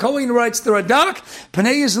Eli HaKohen? Writes the Radak.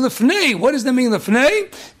 Pnei is Lefnei. What does that mean, Lefnei?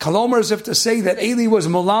 Kalomar, as if to say that Eli was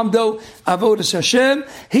Molamdo Avodas Hashem.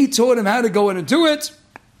 He taught him how to go in and do it,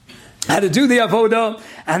 how to do the avodah,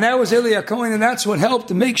 and that was Eli HaKohen, and that's what helped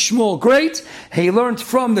to make Shmuel great. He learned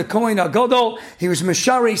from the Kohen HaGadol. He was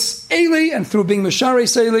Meshares Eli, and through being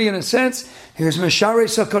Meshares Eli, in a sense, he was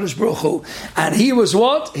Meshares HaKadosh Baruch Hu. And he was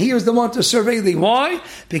what? He was the one to serve Eli. Why?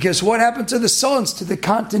 Because what happened to the sons, to the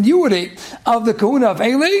continuity of the Kahuna of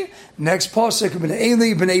Eli? Next pasuk, B'nei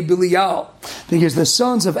Eli, B'nei Belial. Because the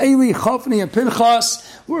sons of Eli, Chofni and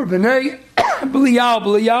Pinchas, were B'nei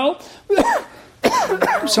Belial.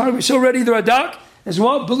 Sorry, we saw already the Radak as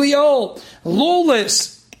well. Belial,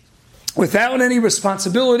 lawless, without any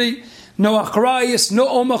responsibility, no achrayis, no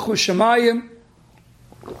omach v'shamayim.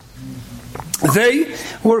 They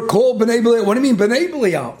were called B'nei Belial. What do you mean B'nei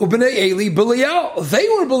Belial? B'nei Eli, Belial. They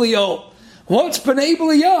were Belial. What's B'nei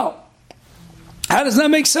Belial? How does that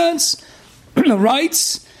make sense?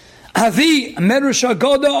 Writes Avi Medrash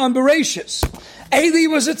Agoda on Bereshis. Eli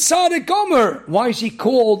was a tzaddik gomer. Why is he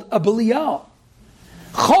called a Belial?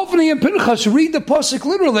 Chovni and Pinchas read the Pasuk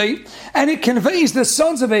literally, and it conveys the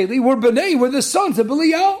sons of Eli were the sons of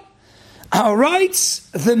Belial. Writes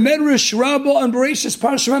the Medrash Rabbah on Bereshis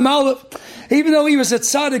Parshas Aleph. Even though he was at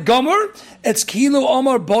Tzaddik Gomer, it's Kilo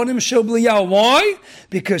Omar Bonim Shel Belial. Why?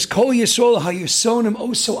 Because Kol Yisrael HaYisonim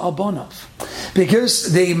Oso Albonav.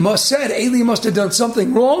 Because they must said Eli must have done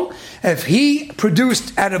something wrong if he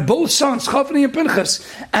produced out of both sons, Chofni and Pinchas,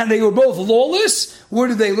 and they were both lawless. Where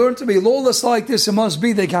did they learn to be lawless like this? It must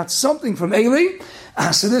be they got something from Eli.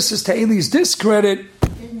 So this is to Eli's discredit.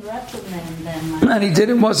 And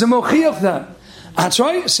he wasn't mochiach them. That's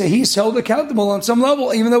right. So he's held accountable on some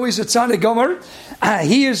level, even though he's a tzaddik gomer.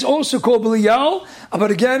 He is also called Belial.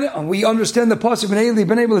 But again, we understand the Pasuk of Eli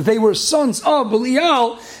ben Abel. They were sons of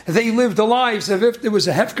Belial. They lived their lives as if there was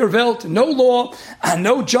a hefker welt, no law, and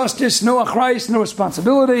no justice, no achrayus, no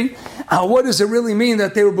responsibility. What does it really mean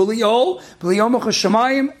that they were Belial? Belial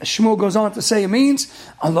Shemayim. Shmuel goes on to say it means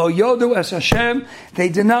Allah Yodu as Hashem. They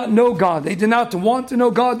did not know God. They did not want to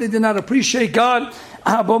know God. They did not appreciate God.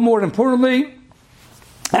 But more importantly,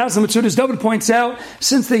 as the Metzudas David points out,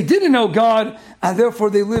 since they didn't know God, and therefore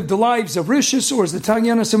they lived the lives of Rishis, or as the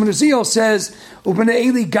Tanyana Simon Ezekiel says, Ubnei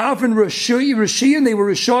Eli Gavin Rishiyim, they were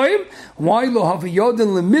Rishayim. Why lo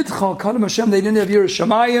haviyodin lemidcha kadam Hashem? They didn't have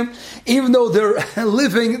Yerushalayim, even though they're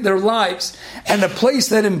living their lives. And the place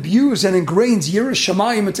that imbues and ingrains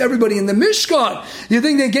Yerushalayim, it's everybody in the Mishkan. You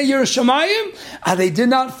think they get Yerushalayim? They did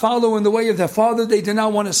not follow in the way of their father. They did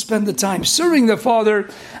not want to spend the time serving their father.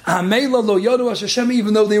 Meila lo yodu Hashem,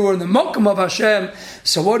 even though they were in the Mokum of Hashem.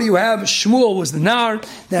 So what do you have? Shmuel was the Nar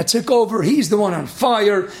that took over. He's the one on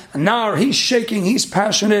fire. A Nar, he's shaking, he's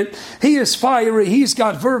passionate, he is fiery, he's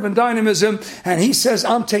got verve and dynamism, and he says,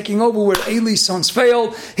 I'm taking over where Eli's sons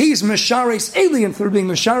failed. He's Mesharis Eli, and through being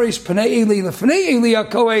Mesharis, Panei Eli, Lefnei Eli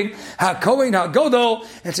HaKohen, HaGodol.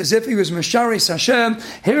 It's as if he was Mesharis Hashem.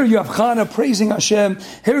 Here you have Chana praising Hashem.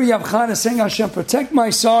 Here you have Chana saying, Hashem, protect my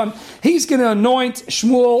son. He's going to anoint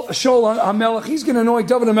Shmuel, Shaul HaMelech. He's going to anoint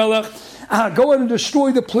David HaMelech. Go ahead and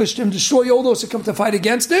destroy the Plishtim, destroy all those that come to fight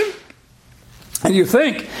against him. And you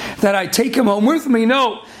think that I take him home with me?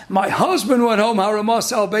 No. My husband went home,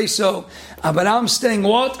 Haramas al Beso. But I'm staying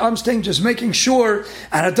what? I'm staying just making sure.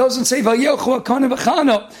 And it doesn't say, Vayelchu HaKohen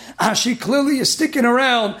v'Chana. She clearly is sticking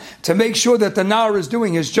around to make sure that the Nar is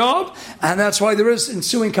doing his job. And that's why there is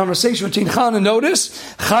ensuing conversation between Chana. Notice,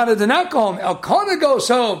 Chana did not go home. Elkanah goes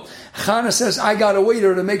home. Chana says, I got a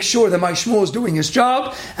waiter to make sure that my Shmuel is doing his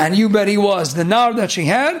job. And you bet he was. The Nar that she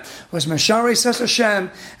had was Mesharei says Hashem,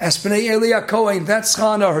 Espnei Eli HaKohen. That's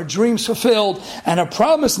Chana, her dreams fulfilled, and her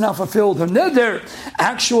promise now fulfilled. Her neder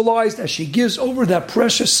actualized as she gives over that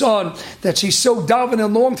precious son that she so davened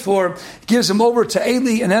and longed for, gives him over to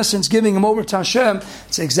Eli, in essence, giving him over to Hashem.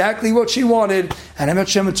 It's exactly what she wanted. And Emet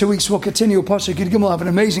Shem in 2 weeks will continue. Pasuk Yud Gimel, have an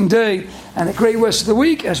amazing day and a great rest of the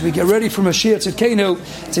week as we get ready for Mashiach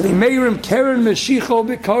Tzidkenu to be Meirim Keren Meshicho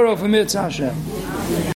B'Karov V'Mitz Hashem.